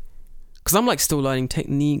wrecked me. Because I'm like still learning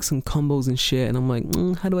techniques and combos and shit. And I'm like,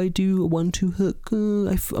 how do I do a 1-2 hook?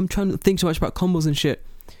 I'm trying to think too much about combos and shit.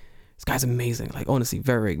 This guy's amazing. Like, honestly,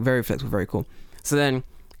 very, very flexible, very cool. So then,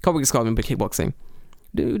 a couple weeks ago, I've been kickboxing.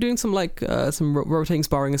 Doing some like, some rotating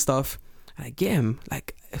sparring and stuff. And I get him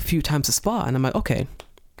like a few times to spar. And I'm like, okay,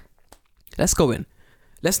 let's go in.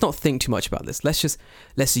 Let's not think too much about this.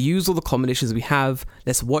 Let's use all the combinations we have.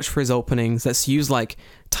 Let's watch for his openings. Let's use like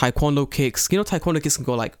taekwondo kicks. You know, taekwondo kicks can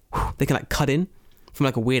go like, they can like cut in from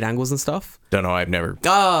like weird angles and stuff. Don't know. I've never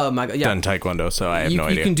Oh my god, yeah. done taekwondo, so I have no You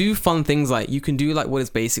idea. can do fun things like you can do like what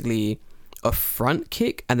is basically a front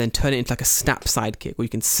kick and then turn it into like a snap side kick, where you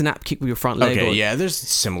can snap kick with your front leg. Okay, yeah, there's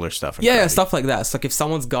similar stuff. in Yeah, karate. stuff like that. So like if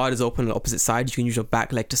someone's guard is open on the opposite side, you can use your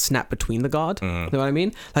back leg to snap between the guard. You know what I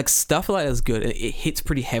mean? Like stuff like that is good. And it hits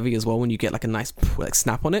pretty heavy as well when you get like a nice like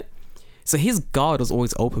snap on it. So his guard was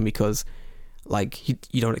always open because, like,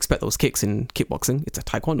 you don't expect those kicks in kickboxing. It's a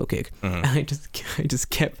taekwondo kick. And I just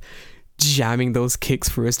kept jamming those kicks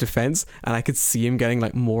for his defense, and I could see him getting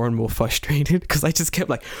like more and more frustrated because I just kept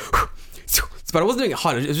like, but I wasn't doing it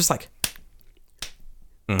hard. It was just like,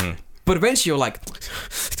 but eventually you're like,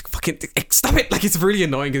 fucking stop it! Like, it's really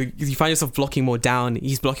annoying because you find yourself blocking more down.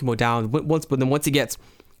 He's blocking more down. But then once he gets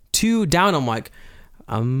 2 down, I'm like,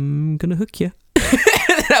 I'm gonna hook you.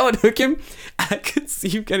 And I would hook him. I could see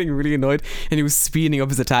him getting really annoyed, and he was speeding up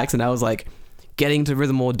his attacks, and I was like getting to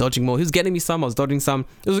rhythm more, dodging more. He was getting me some, I was dodging some.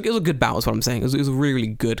 It was a good battle, is what I'm saying. It was a really, really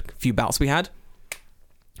good few bouts we had.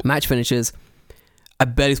 Match finishes. I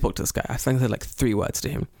barely spoke to this guy. I think I said like 3 words to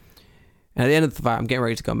him. And at the end of the fight, I'm getting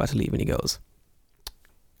ready to go. I'm about to leave, and he goes,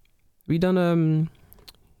 "Have you done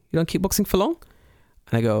kickboxing for long?"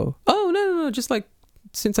 And I go, "Oh, no, just like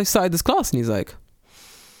since I started this class." And he's like,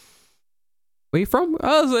 "Where you from?"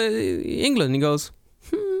 "Oh, I was, England." And he goes,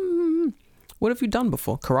 "What have you done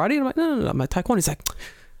before? Karate?" And I'm like, no, I'm like, Taekwondo. He's like,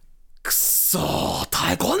 "Kuso,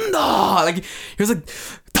 Taekwondo!" Like, he was like,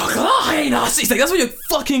 "He's like, that's why your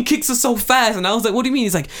fucking kicks are so fast." And I was like, "What do you mean?"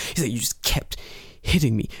 He's like, "You just kept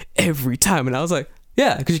hitting me every time." And I was like,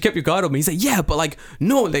 "Yeah, because you kept your guard on me." He's like, "Yeah, but like,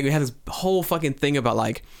 no." Like, we had this whole fucking thing about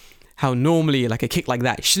like how normally like a kick like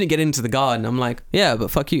that shouldn't get into the guard. And I'm like, "Yeah,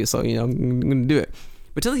 but fuck you." So, you know, I'm gonna do it.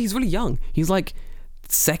 But tell you, he's really young. He's like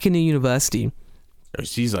second in university.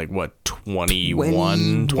 He's like what,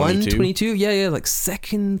 21, 22? Yeah, like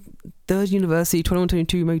second, third university, 21,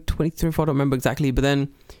 22, maybe 23, I don't remember exactly. But then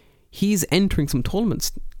he's entering some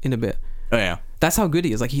tournaments in a bit. Oh yeah, that's how good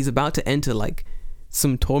he is. Like, he's about to enter like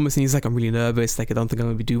some tournaments, and he's like, "I'm really nervous. Like, I don't think I'm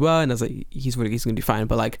gonna do well." And I was like, he's gonna do fine.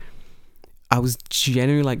 But like, I was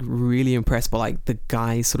genuinely like really impressed by like the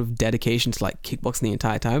guy's sort of dedication to like kickboxing the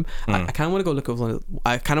entire time. I kind of want to go look at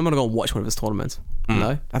I kind of want to go and watch one of his tournaments. You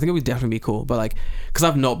know, I think it would definitely be cool. But like, because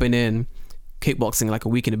I've not been in kickboxing like a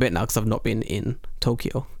week and a bit now, because I've not been in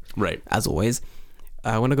Tokyo, right? As always,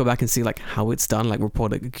 I want to go back and see like how it's done, like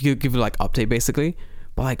report it, give it like update basically.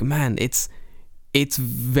 But like, man, it's a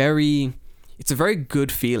very good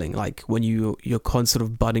feeling, like when you're sort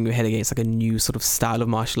of butting your head against like a new sort of style of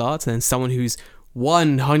martial arts, and then someone who's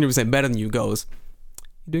 100% better than you goes,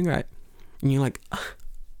 "You're doing right," and you're like,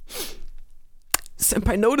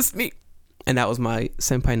 "Senpai noticed me." And that was my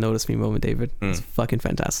senpai noticed me moment, David. It's fucking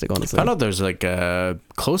fantastic, honestly. I found out there's like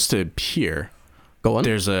close to here. Go on.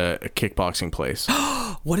 There's a kickboxing place.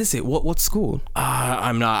 What is it? What school?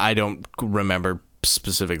 I don't remember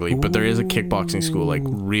specifically, but there is a kickboxing school like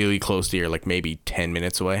really close to here, like maybe 10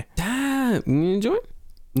 minutes away. Damn, you enjoy it?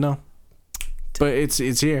 No, but it's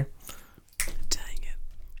here. Dang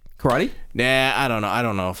it. Karate? Nah, I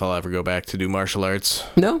don't know if I'll ever go back to do martial arts.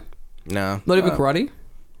 No, not even karate.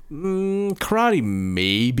 Karate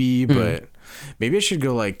maybe, but maybe I should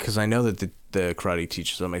go, like, because I know that the karate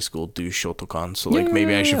teachers at my school do Shotokan, so like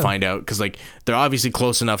maybe I should find out, because like they're obviously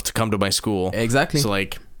close enough to come to my school. Exactly. So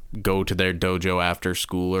like go to their dojo after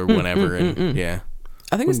school or whenever, and yeah,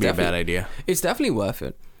 I think it's definitely a bad idea. It's definitely worth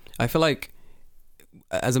it. I feel like,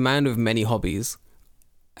 as a man of many hobbies,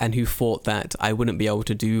 and who thought that I wouldn't be able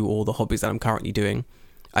to do all the hobbies that I'm currently doing,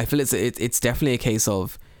 I feel it's definitely a case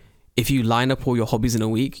of, if you line up all your hobbies in a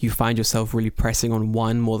week, you find yourself really pressing on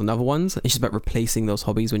one more than other ones. It's just about replacing those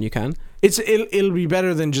hobbies when you can. It'll be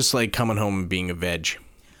better than just like coming home and being a veg.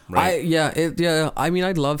 Right? I mean,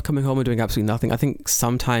 I'd love coming home and doing absolutely nothing. I think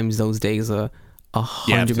sometimes those days are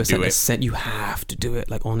 100% you have to do it.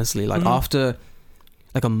 Like, honestly, like after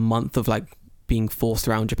like a month of like being forced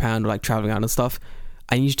around Japan or like traveling out and stuff,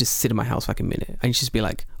 I need to just sit in my house for like a minute. I need to just be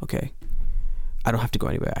like, okay, I don't have to go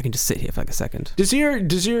anywhere. I can just sit here for like a second. Does your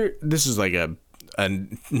this is like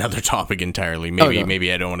another topic entirely.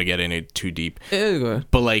 Maybe I don't want to get in it too deep.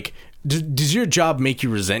 But like, does your job make you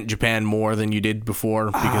resent Japan more than you did before?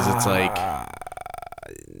 Because it's like,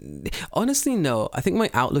 honestly, no. I think my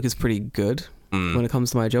outlook is pretty good when it comes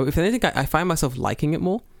to my job. If anything, I find myself liking it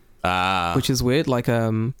more, which is weird. Like,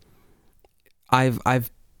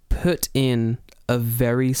 I've put in a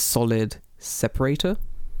very solid separator.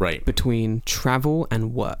 Right. Between travel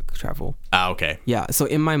and work travel. Okay. Yeah. So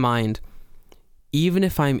in my mind, even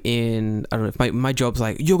if I'm in, I don't know, if my job's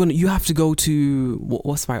like, you have to go to,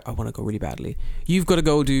 I want to go really badly. You've got to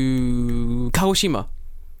go to Kagoshima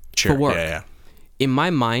for work. Yeah. In my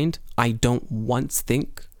mind, I don't once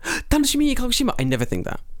think, Tanoshimi Kagoshima. I never think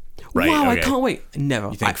that. Right. Wow, okay. I can't wait. Never.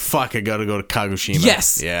 You think, fuck, I gotta go to Kagoshima.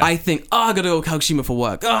 Yes. Yeah. I think, I gotta go to Kagoshima for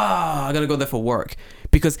work. I gotta go there for work.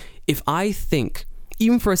 Because if I think,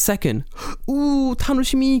 even for a second, ooh,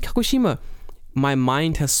 Tanoshimi Kagoshima, my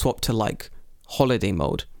mind has swapped to like holiday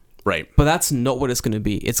mode. Right. But that's not what it's going to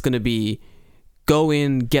be. It's going to be go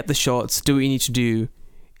in, get the shots, do what you need to do.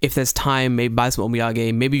 If there's time, maybe buy some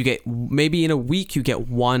omiyage. Maybe in a week you get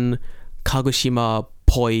one Kagoshima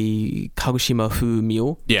Fu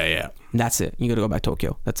meal. Yeah. And that's it. You got to go back to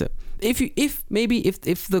Tokyo. That's it.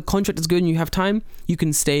 If the contract is good and you have time, you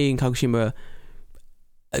can stay in Kagoshima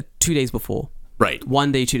 2 days before. Right.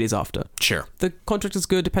 1 day, 2 days after. Sure. The contract is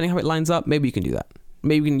good, depending how it lines up. Maybe you can do that.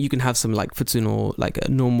 Maybe you can have some like futsuno, like a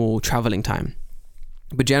normal traveling time.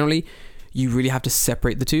 But generally, you really have to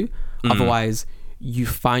separate the two. Otherwise, you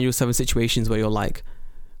find yourself in situations where you're like,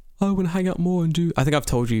 oh, I want to hang out more and do. I think I've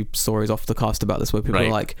told you stories off the cast about this where people are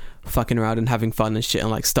like fucking around and having fun and shit, and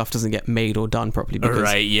like stuff doesn't get made or done properly. Because,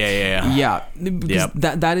 right. Yeah. Yeah. Because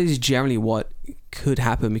that is generally what could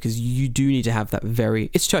happen, because you do need to have that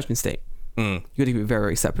it's church and state. You got to keep it very,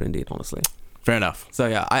 very separate indeed, honestly. Fair enough. So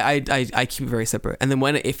yeah, I keep it very separate. And then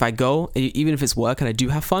if I go, even if it's work and I do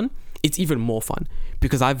have fun, it's even more fun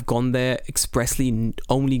because I've gone there expressly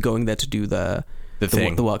only going there to do the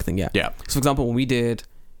work thing. Yeah. So for example, when we did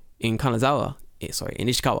in Kanazawa, in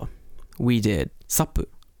Ishikawa, we did Sappu,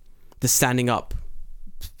 the standing up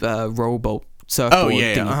rowboat surfboard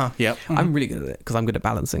thingy. Yep. I'm really good at it because I'm good at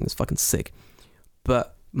balancing. It's fucking sick.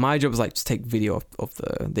 But my job is like to take video of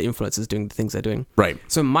the influencers doing the things they're doing. Right.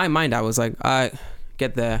 So in my mind, I was like, I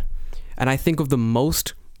get there and I think of the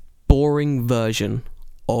most boring version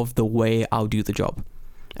of the way I'll do the job.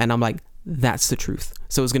 And I'm like, that's the truth.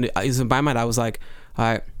 So in my mind, I was like, all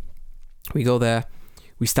right, we go there,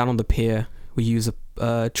 we stand on the pier, we use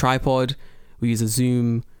a tripod, we use a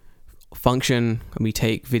zoom function, and we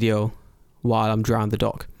take video while I'm drawing the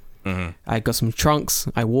dock. I got some trunks,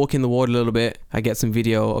 I walk in the water a little bit, I get some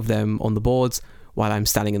video of them on the boards while I'm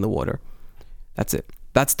standing in the water. That's it.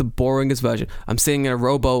 That's the boringest version. I'm sitting in a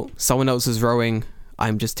rowboat, someone else is rowing,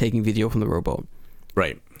 I'm just taking video from the rowboat.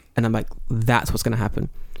 Right. And I'm like, that's what's going to happen.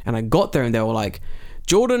 And I got there and they were like,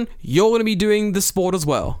 Jordan, you're going to be doing the sport as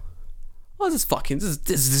well. Oh, this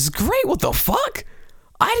is great. What the fuck?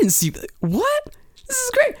 I didn't see that. What? This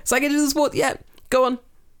is great. So I get to do the sport. Yeah, go on.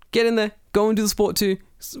 Get in there. Go and do the sport too.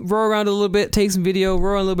 Row around a little bit, take some video,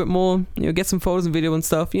 row around a little bit more, get some photos and video and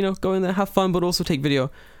stuff, go in there, have fun, but also take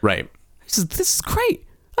video. Right. This is great.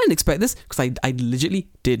 I didn't expect this because I legitimately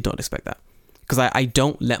did not expect that. Because I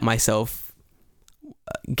don't let myself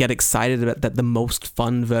get excited about that the most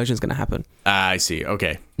fun version is going to happen. I see.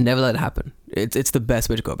 Okay. Never let it happen. It's the best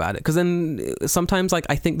way to go about it. Because then sometimes like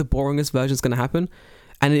I think the boringest version is going to happen,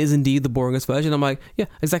 and it is indeed the boringest version. I'm like, yeah,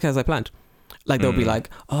 exactly as I planned. Like they'll be like,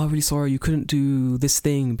 oh, really sorry, you couldn't do this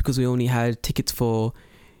thing because we only had tickets for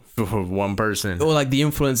one person, or like the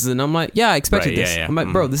influencers, and I'm like, yeah, I expected this. Yeah. I'm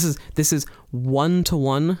like, bro, this is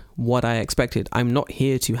 1-to-1 what I expected. I'm not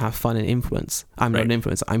here to have fun and influence. I'm not an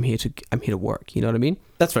influencer. I'm here to work. You know what I mean?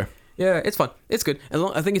 That's fair. Yeah, it's fun. It's good.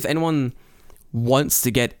 I think if anyone wants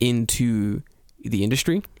to get into the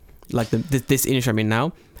industry, like this industry I'm in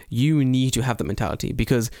now, you need to have that mentality,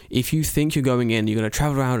 because if you think you're going in, you're going to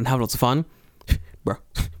travel around and have lots of fun, bro,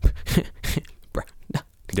 nah.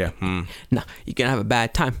 Yeah. Nah, you're going to have a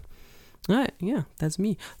bad time. All right, yeah, that's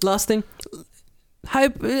me. Last thing,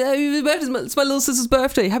 it's my little sister's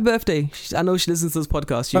birthday. Happy birthday. I know she listens to this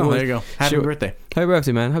podcast. There you go. Happy birthday. Happy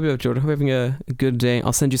birthday, man. Happy birthday, Jordan. Hope you're having a good day.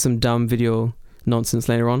 I'll send you some dumb video nonsense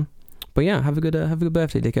later on. But yeah, have a good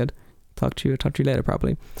birthday, dickhead. Talk to you later,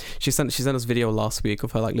 probably. She sent us video last week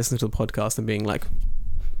of her like listening to the podcast and being like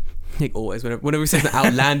always whenever we say the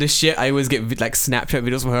outlandish shit, I always get like Snapchat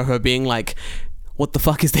videos of her being like, what the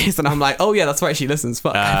fuck is this? And I'm like, oh yeah, that's right, she listens.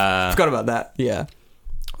 Fuck, I forgot about that. Yeah,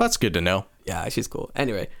 well, that's good to know. Yeah, she's cool.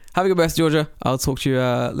 Anyway, have a good birthday, Georgia. I'll talk to you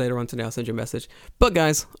later on today. I'll send you a message. But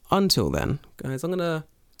guys, until then, guys, I'm gonna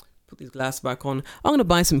put these glasses back on. I'm gonna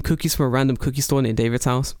buy some cookies from a random cookie store near David's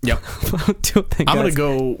house. Yep. Until then, I'm gonna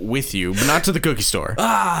go with you, but not to the cookie store.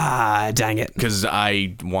 Ah, dang it. Because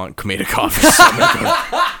I want Komeda coffee.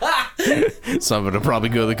 So I'm gonna probably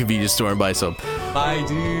go to the convenience store and buy some. Bye,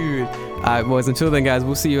 dude. Alright, boys. Until then, guys,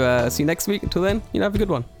 we'll see you next week. Until then, have a good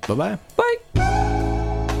one. Bye-bye. Bye.